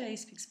on Wednesday I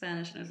speak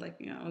Spanish." And I was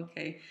like,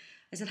 okay.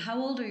 I said, "How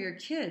old are your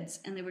kids?"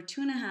 And they were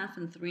 2.5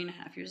 and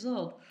 3.5 years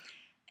old.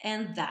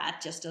 And that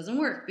just doesn't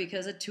work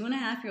because a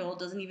 2.5-year-old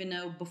doesn't even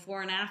know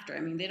before and after. I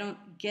mean, they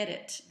don't get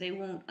it. They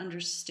won't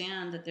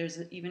understand that there's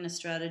even a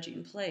strategy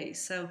in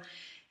place. So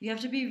you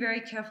have to be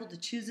very careful to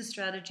choose a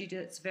strategy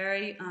that's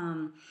very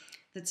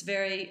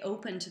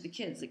open to the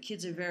kids. The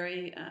kids are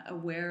very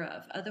aware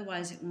of.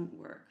 Otherwise, it won't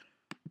work.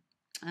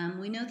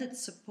 We know that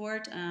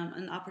support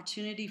and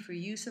opportunity for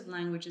use of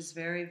language is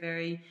very,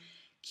 very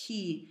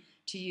key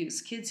to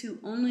use. Kids who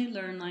only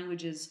learn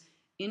languages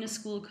in a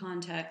school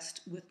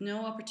context with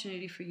no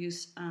opportunity for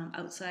use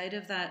outside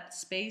of that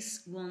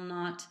space will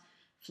not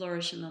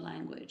flourish in the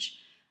language.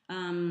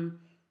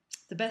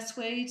 The best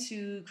way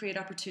to create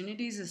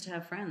opportunities is to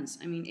have friends.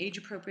 I mean,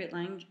 age-appropriate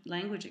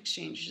language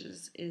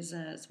exchanges is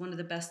one of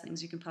the best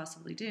things you can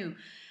possibly do.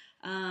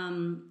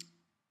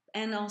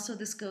 And also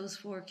this goes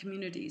for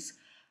communities.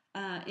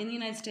 In the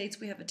United States,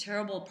 we have a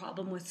terrible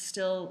problem with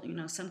still,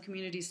 some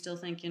communities still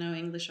think,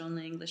 English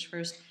only, English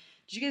first.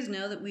 Did you guys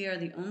know that we are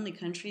the only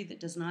country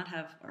that does not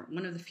have, or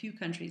one of the few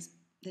countries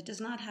that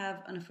does not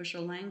have an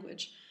official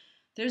language?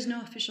 There's no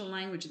official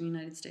language in the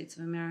United States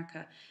of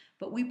America,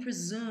 but we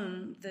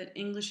presume that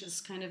English is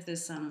kind of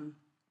this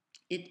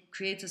it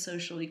creates a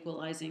social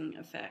equalizing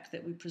effect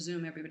that we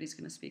presume everybody's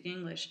going to speak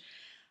English.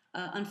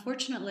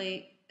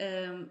 Unfortunately,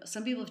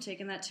 some people have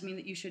taken that to mean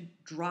that you should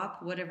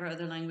drop whatever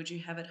other language you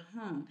have at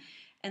home,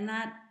 and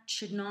that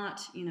should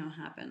not,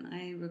 happen.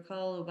 I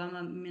recall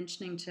Obama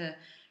mentioning to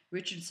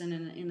Richardson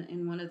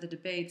in one of the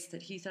debates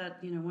that he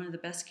thought, one of the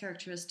best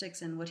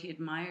characteristics and what he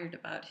admired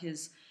about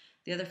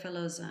the other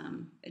fellow's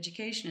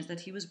education is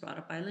that he was brought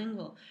up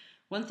bilingual.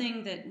 One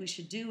thing that we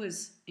should do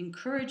is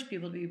encourage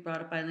people to be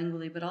brought up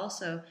bilingually, but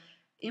also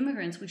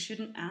immigrants, we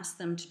shouldn't ask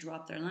them to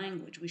drop their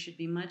language. We should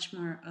be much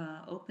more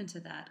open to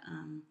that.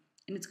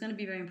 And it's going to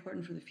be very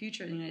important for the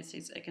future of the United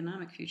States,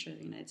 economic future of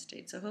the United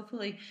States. So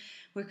hopefully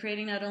we're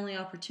creating not only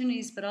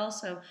opportunities, but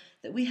also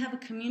that we have a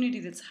community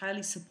that's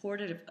highly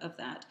supportive of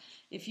that.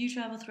 If you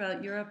travel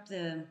throughout Europe,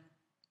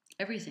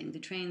 everything, the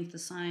trains, the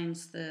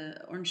signs,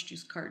 the orange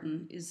juice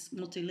carton is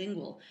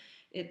multilingual.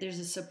 There's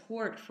a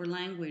support for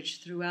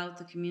language throughout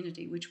the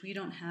community, which we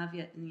don't have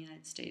yet in the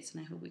United States,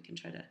 and I hope we can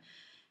try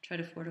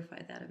to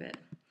fortify that a bit.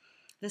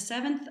 The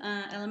seventh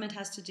element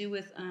has to do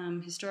with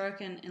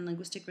historic and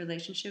linguistic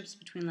relationships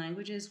between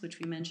languages, which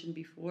we mentioned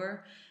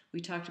before. We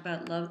talked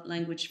about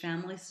language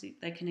families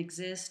that can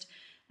exist,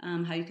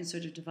 how you can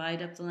sort of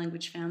divide up the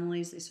language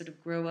families. They sort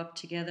of grow up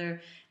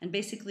together, and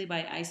basically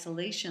by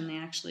isolation, they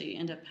actually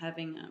end up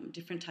having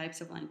different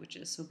types of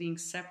languages. So being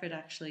separate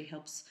actually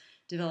helps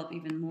develop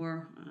even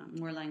more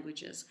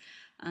languages.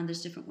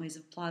 There's different ways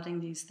of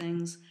plotting these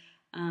things.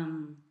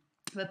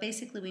 But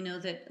basically, we know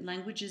that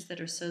languages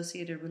that are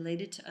associated or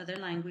related to other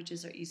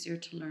languages are easier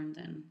to learn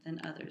than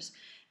others.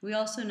 We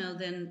also know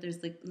then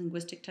there's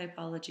linguistic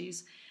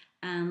typologies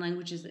and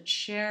languages that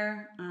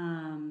share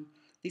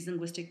these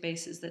linguistic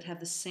bases that have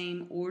the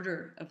same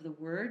order of the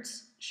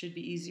words should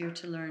be easier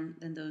to learn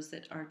than those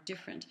that are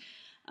different.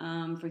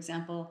 For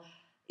example,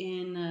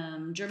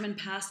 in German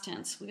past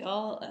tense,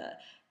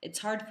 it's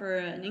hard for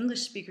an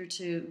English speaker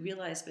to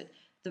realize, but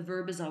the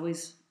verb is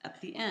always at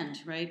the end,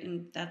 right?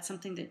 And that's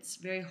something that's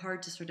very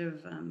hard to sort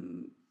of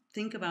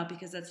think about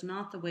because that's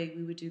not the way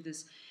we would do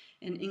this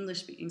in English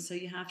speaking. So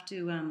you have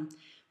to,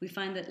 we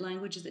find that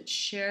languages that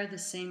share the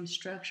same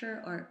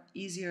structure are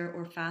easier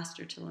or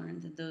faster to learn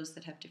than those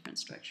that have different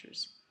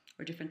structures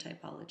or different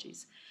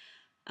typologies.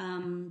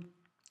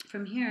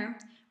 From here,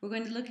 we're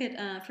going to look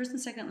at first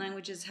and second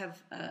languages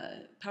have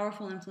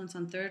powerful influence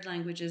on third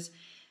languages.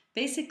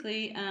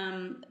 Basically,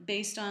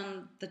 based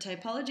on the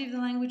typology of the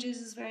languages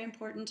is very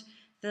important.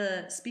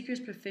 The speaker's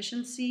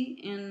proficiency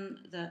in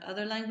the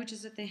other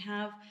languages that they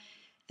have,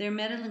 their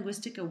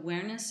metalinguistic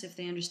awareness, if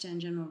they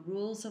understand general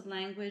rules of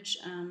language,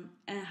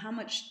 and how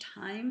much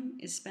time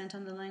is spent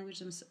on the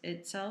language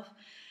itself.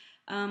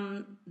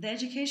 The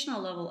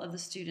educational level of the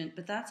student,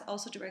 but that's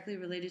also directly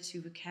related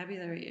to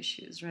vocabulary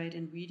issues, right,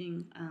 and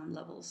reading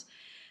levels.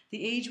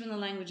 The age when the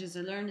languages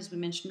are learned, as we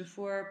mentioned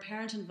before,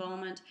 parent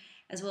involvement,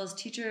 as well as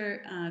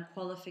teacher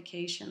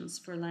qualifications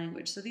for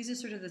language. So these are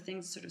sort of the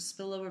things that sort of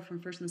spill over from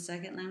first and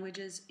second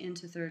languages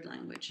into third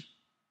language.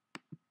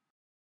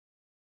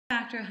 The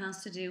factor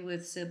has to do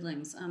with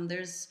siblings.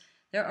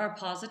 There are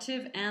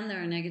positive and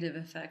there are negative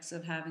effects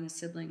of having a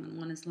sibling when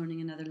one is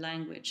learning another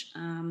language.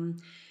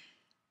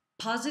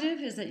 Positive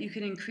is that you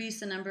can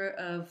increase the number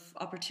of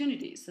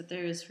opportunities that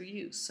there is for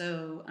use.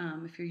 So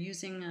if you're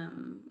using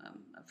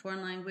a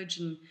foreign language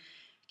and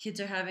kids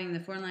are having the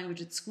foreign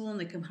language at school and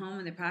they come home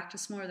and they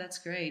practice more, that's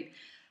great.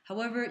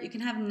 However, you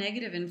can have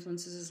negative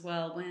influences as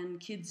well when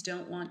kids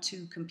don't want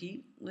to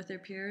compete with their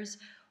peers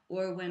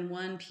or when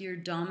one peer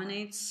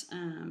dominates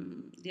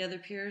the other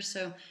peers.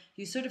 So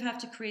you sort of have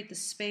to create the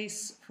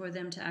space for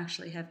them to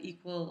actually have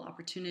equal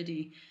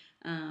opportunity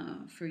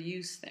for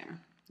use there,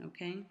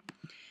 okay?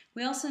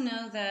 We also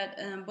know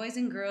that boys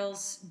and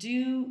girls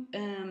do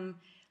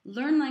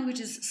learn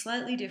languages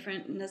slightly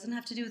different. It doesn't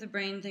have to do with a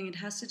brain thing. It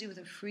has to do with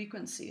a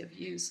frequency of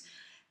use.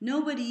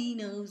 Nobody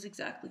knows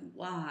exactly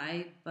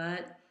why,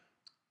 but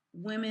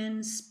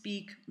women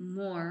speak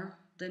more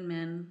than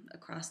men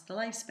across the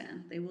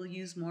lifespan. They will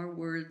use more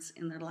words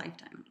in their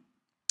lifetime.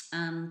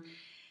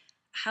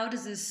 How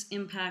does this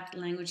impact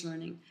language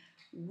learning?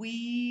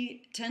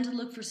 We tend to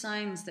look for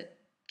signs that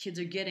kids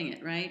are getting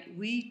it, right?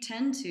 We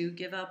tend to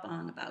give up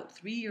on about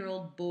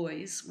 3-year-old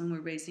boys when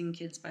we're raising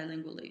kids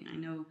bilingually. I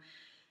know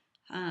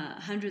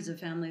hundreds of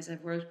families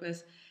I've worked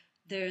with,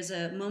 there's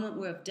a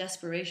moment of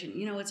desperation.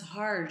 It's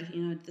hard,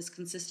 this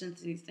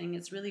consistency thing.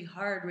 It's really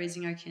hard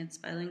raising our kids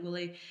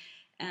bilingually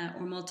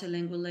or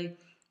multilingually.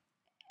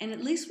 And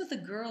at least with the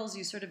girls,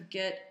 you sort of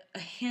get a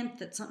hint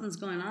that something's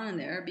going on in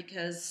there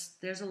because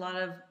there's a lot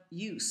of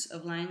use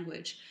of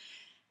language.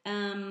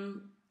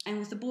 And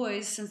with the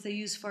boys, since they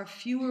use far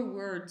fewer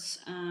words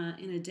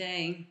in a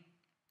day,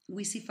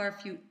 we see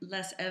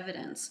less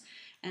evidence.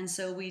 And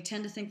so we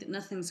tend to think that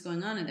nothing's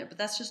going on in there, but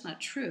that's just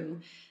not true.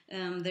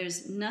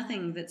 There's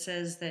nothing that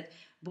says that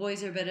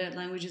boys are better at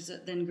languages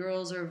than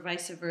girls or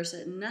vice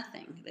versa.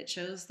 Nothing that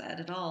shows that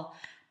at all.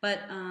 But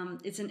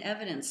it's an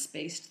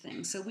evidence-based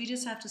thing. So we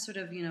just have to sort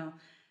of,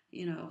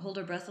 hold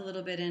our breath a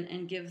little bit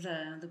and give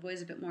the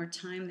boys a bit more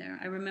time there.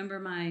 I remember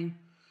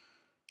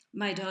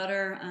my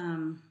daughter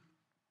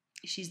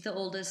She's the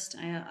oldest.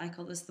 I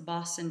call this the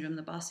boss syndrome,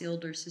 the bossy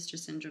older sister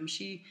syndrome.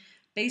 She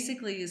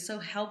basically is so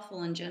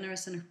helpful and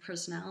generous in her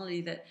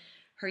personality that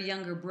her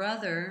younger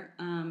brother,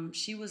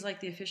 she was like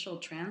the official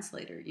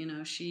translator. You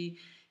know,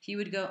 he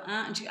would go,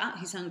 and she,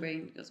 he's hungry.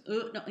 And he goes,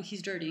 oh, no,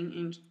 he's dirty.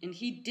 And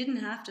he didn't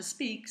have to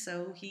speak,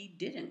 so he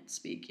didn't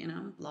speak, you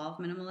know, law of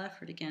minimal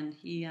effort again.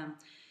 He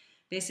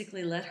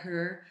basically let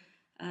her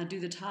do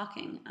the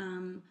talking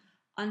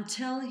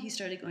until he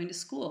started going to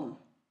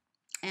school.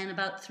 And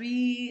about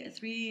three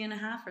and a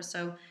half or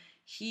so,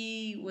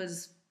 he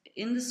was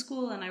in the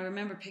school, and I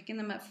remember picking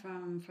them up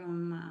from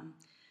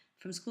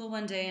school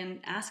one day and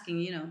asking,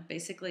 you know,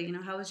 basically, you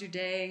know, how was your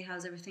day?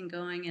 How's everything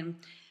going?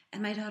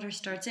 And my daughter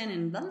starts in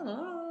and blah, blah,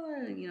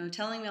 blah, you know,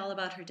 telling me all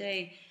about her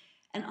day.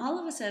 And all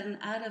of a sudden,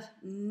 out of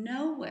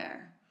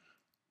nowhere,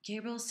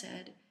 Gabriel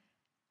said,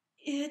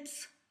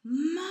 "It's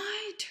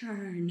my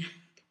turn."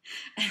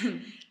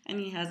 and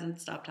he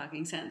hasn't stopped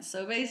talking since.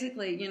 So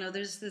basically, you know,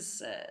 there's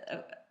this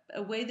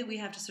a way that we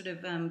have to sort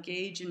of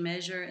gauge and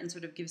measure and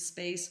sort of give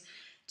space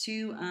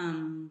to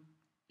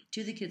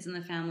the kids in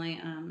the family,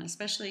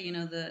 especially, you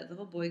know, the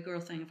whole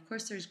boy-girl thing. Of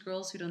course, there's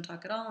girls who don't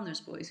talk at all, and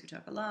there's boys who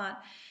talk a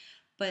lot.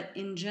 But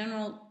in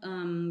general,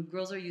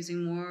 girls are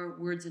using more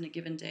words in a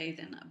given day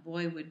than a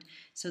boy would.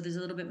 So there's a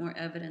little bit more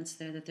evidence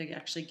there that they're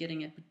actually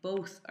getting it, but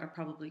both are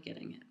probably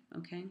getting it,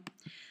 okay?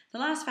 The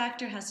last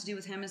factor has to do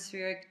with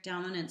hemispheric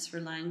dominance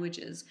for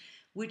languages,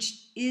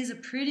 which is a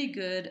pretty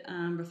good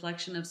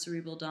reflection of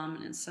cerebral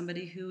dominance.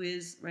 Somebody who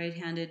is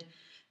right-handed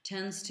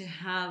tends to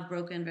have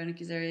broken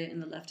Wernicke's area in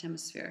the left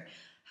hemisphere.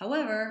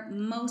 However,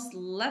 most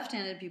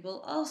left-handed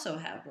people also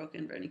have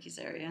broken Wernicke's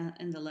area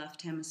in the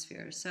left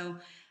hemisphere. So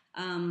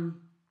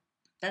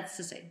that's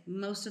to say,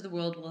 most of the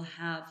world will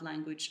have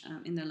language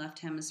in their left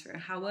hemisphere.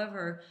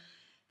 However,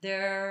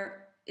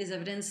 there is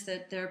evidence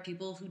that there are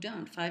people who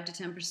don't. 5 to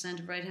 10%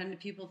 of right-handed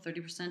people,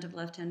 30% of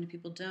left-handed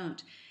people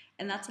don't.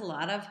 And that's a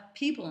lot of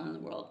people in the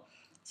world.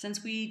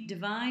 Since we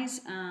devise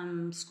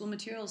school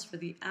materials for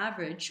the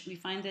average, we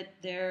find that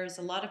there's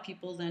a lot of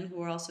people then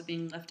who are also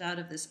being left out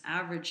of this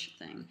average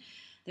thing.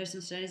 There's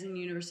some studies in the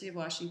University of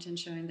Washington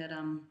showing that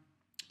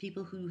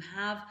people who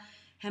have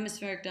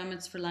hemispheric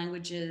dominance for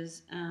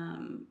languages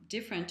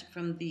different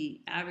from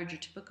the average or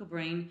typical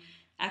brain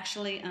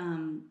actually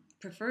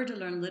prefer to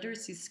learn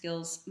literacy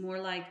skills more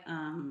like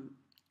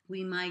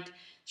we might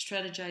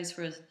strategize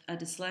for a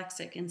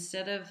dyslexic.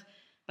 Instead of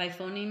by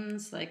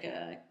phonemes like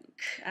a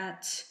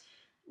cat,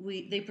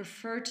 they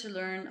prefer to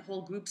learn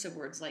whole groups of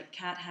words like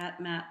cat,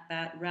 hat, mat,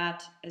 bat,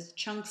 rat as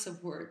chunks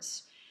of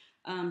words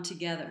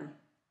together.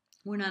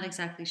 We're not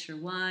exactly sure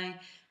why.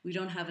 We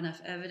don't have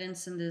enough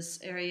evidence in this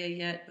area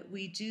yet, but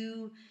we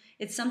do.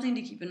 It's something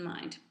to keep in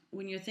mind.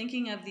 When you're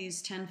thinking of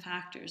these 10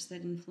 factors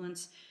that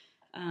influence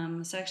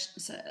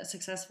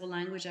successful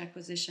language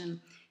acquisition,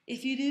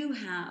 if you do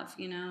have,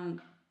 you know,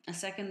 a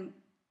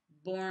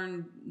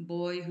second-born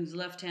boy who's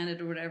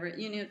left-handed or whatever,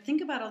 you know,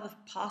 think about all the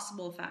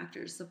possible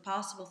factors, the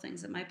possible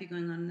things that might be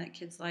going on in that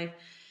kid's life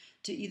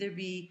to either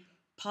be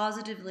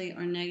positively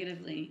or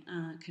negatively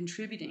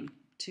contributing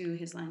to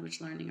his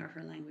language learning or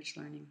her language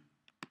learning.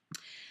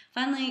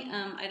 Finally,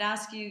 I'd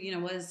ask you, you know,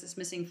 what is this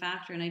missing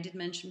factor? And I did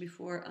mention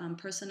before,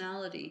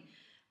 personality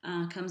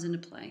comes into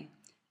play.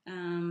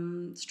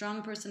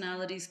 Strong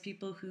personalities,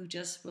 people who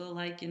just will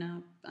like, you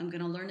know, I'm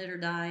going to learn it or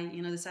die,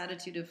 you know, this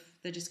attitude of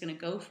they're just going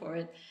to go for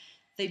it,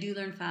 they do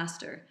learn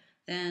faster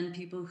than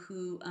people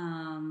who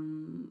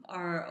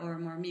are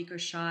more meek or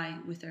shy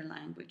with their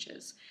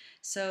languages.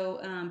 So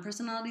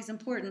personality is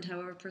important.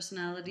 However,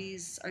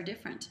 personalities are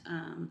different.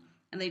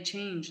 And they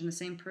change, and the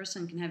same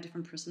person can have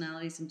different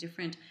personalities in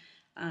different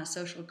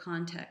social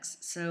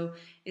contexts. So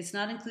it's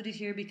not included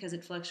here because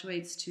it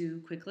fluctuates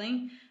too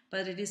quickly,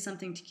 but it is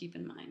something to keep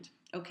in mind.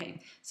 Okay,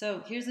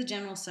 so here's the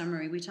general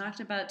summary. We talked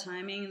about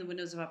timing, the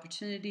windows of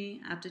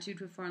opportunity, aptitude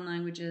for foreign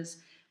languages,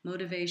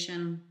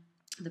 motivation,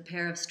 the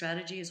pair of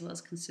strategy as well as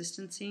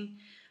consistency,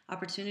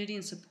 opportunity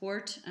and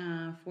support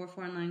for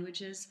foreign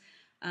languages,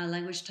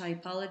 language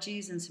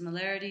typologies and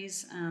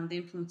similarities, the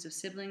influence of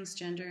siblings,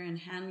 gender, and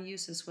hand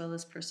use, as well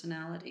as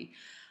personality.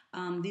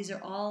 These are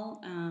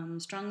all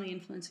strongly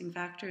influencing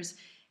factors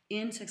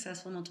in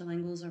successful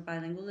multilinguals or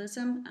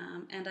bilingualism,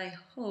 and I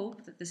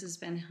hope that this has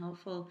been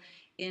helpful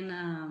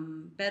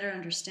in better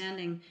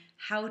understanding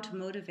how to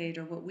motivate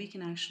or what we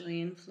can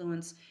actually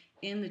influence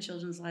in the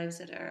children's lives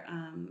that are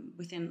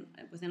within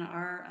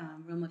our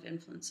realm of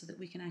influence, so that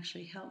we can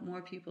actually help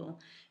more people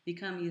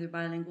become either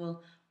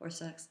bilingual or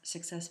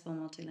successful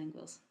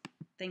multilinguals.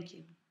 Thank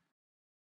you.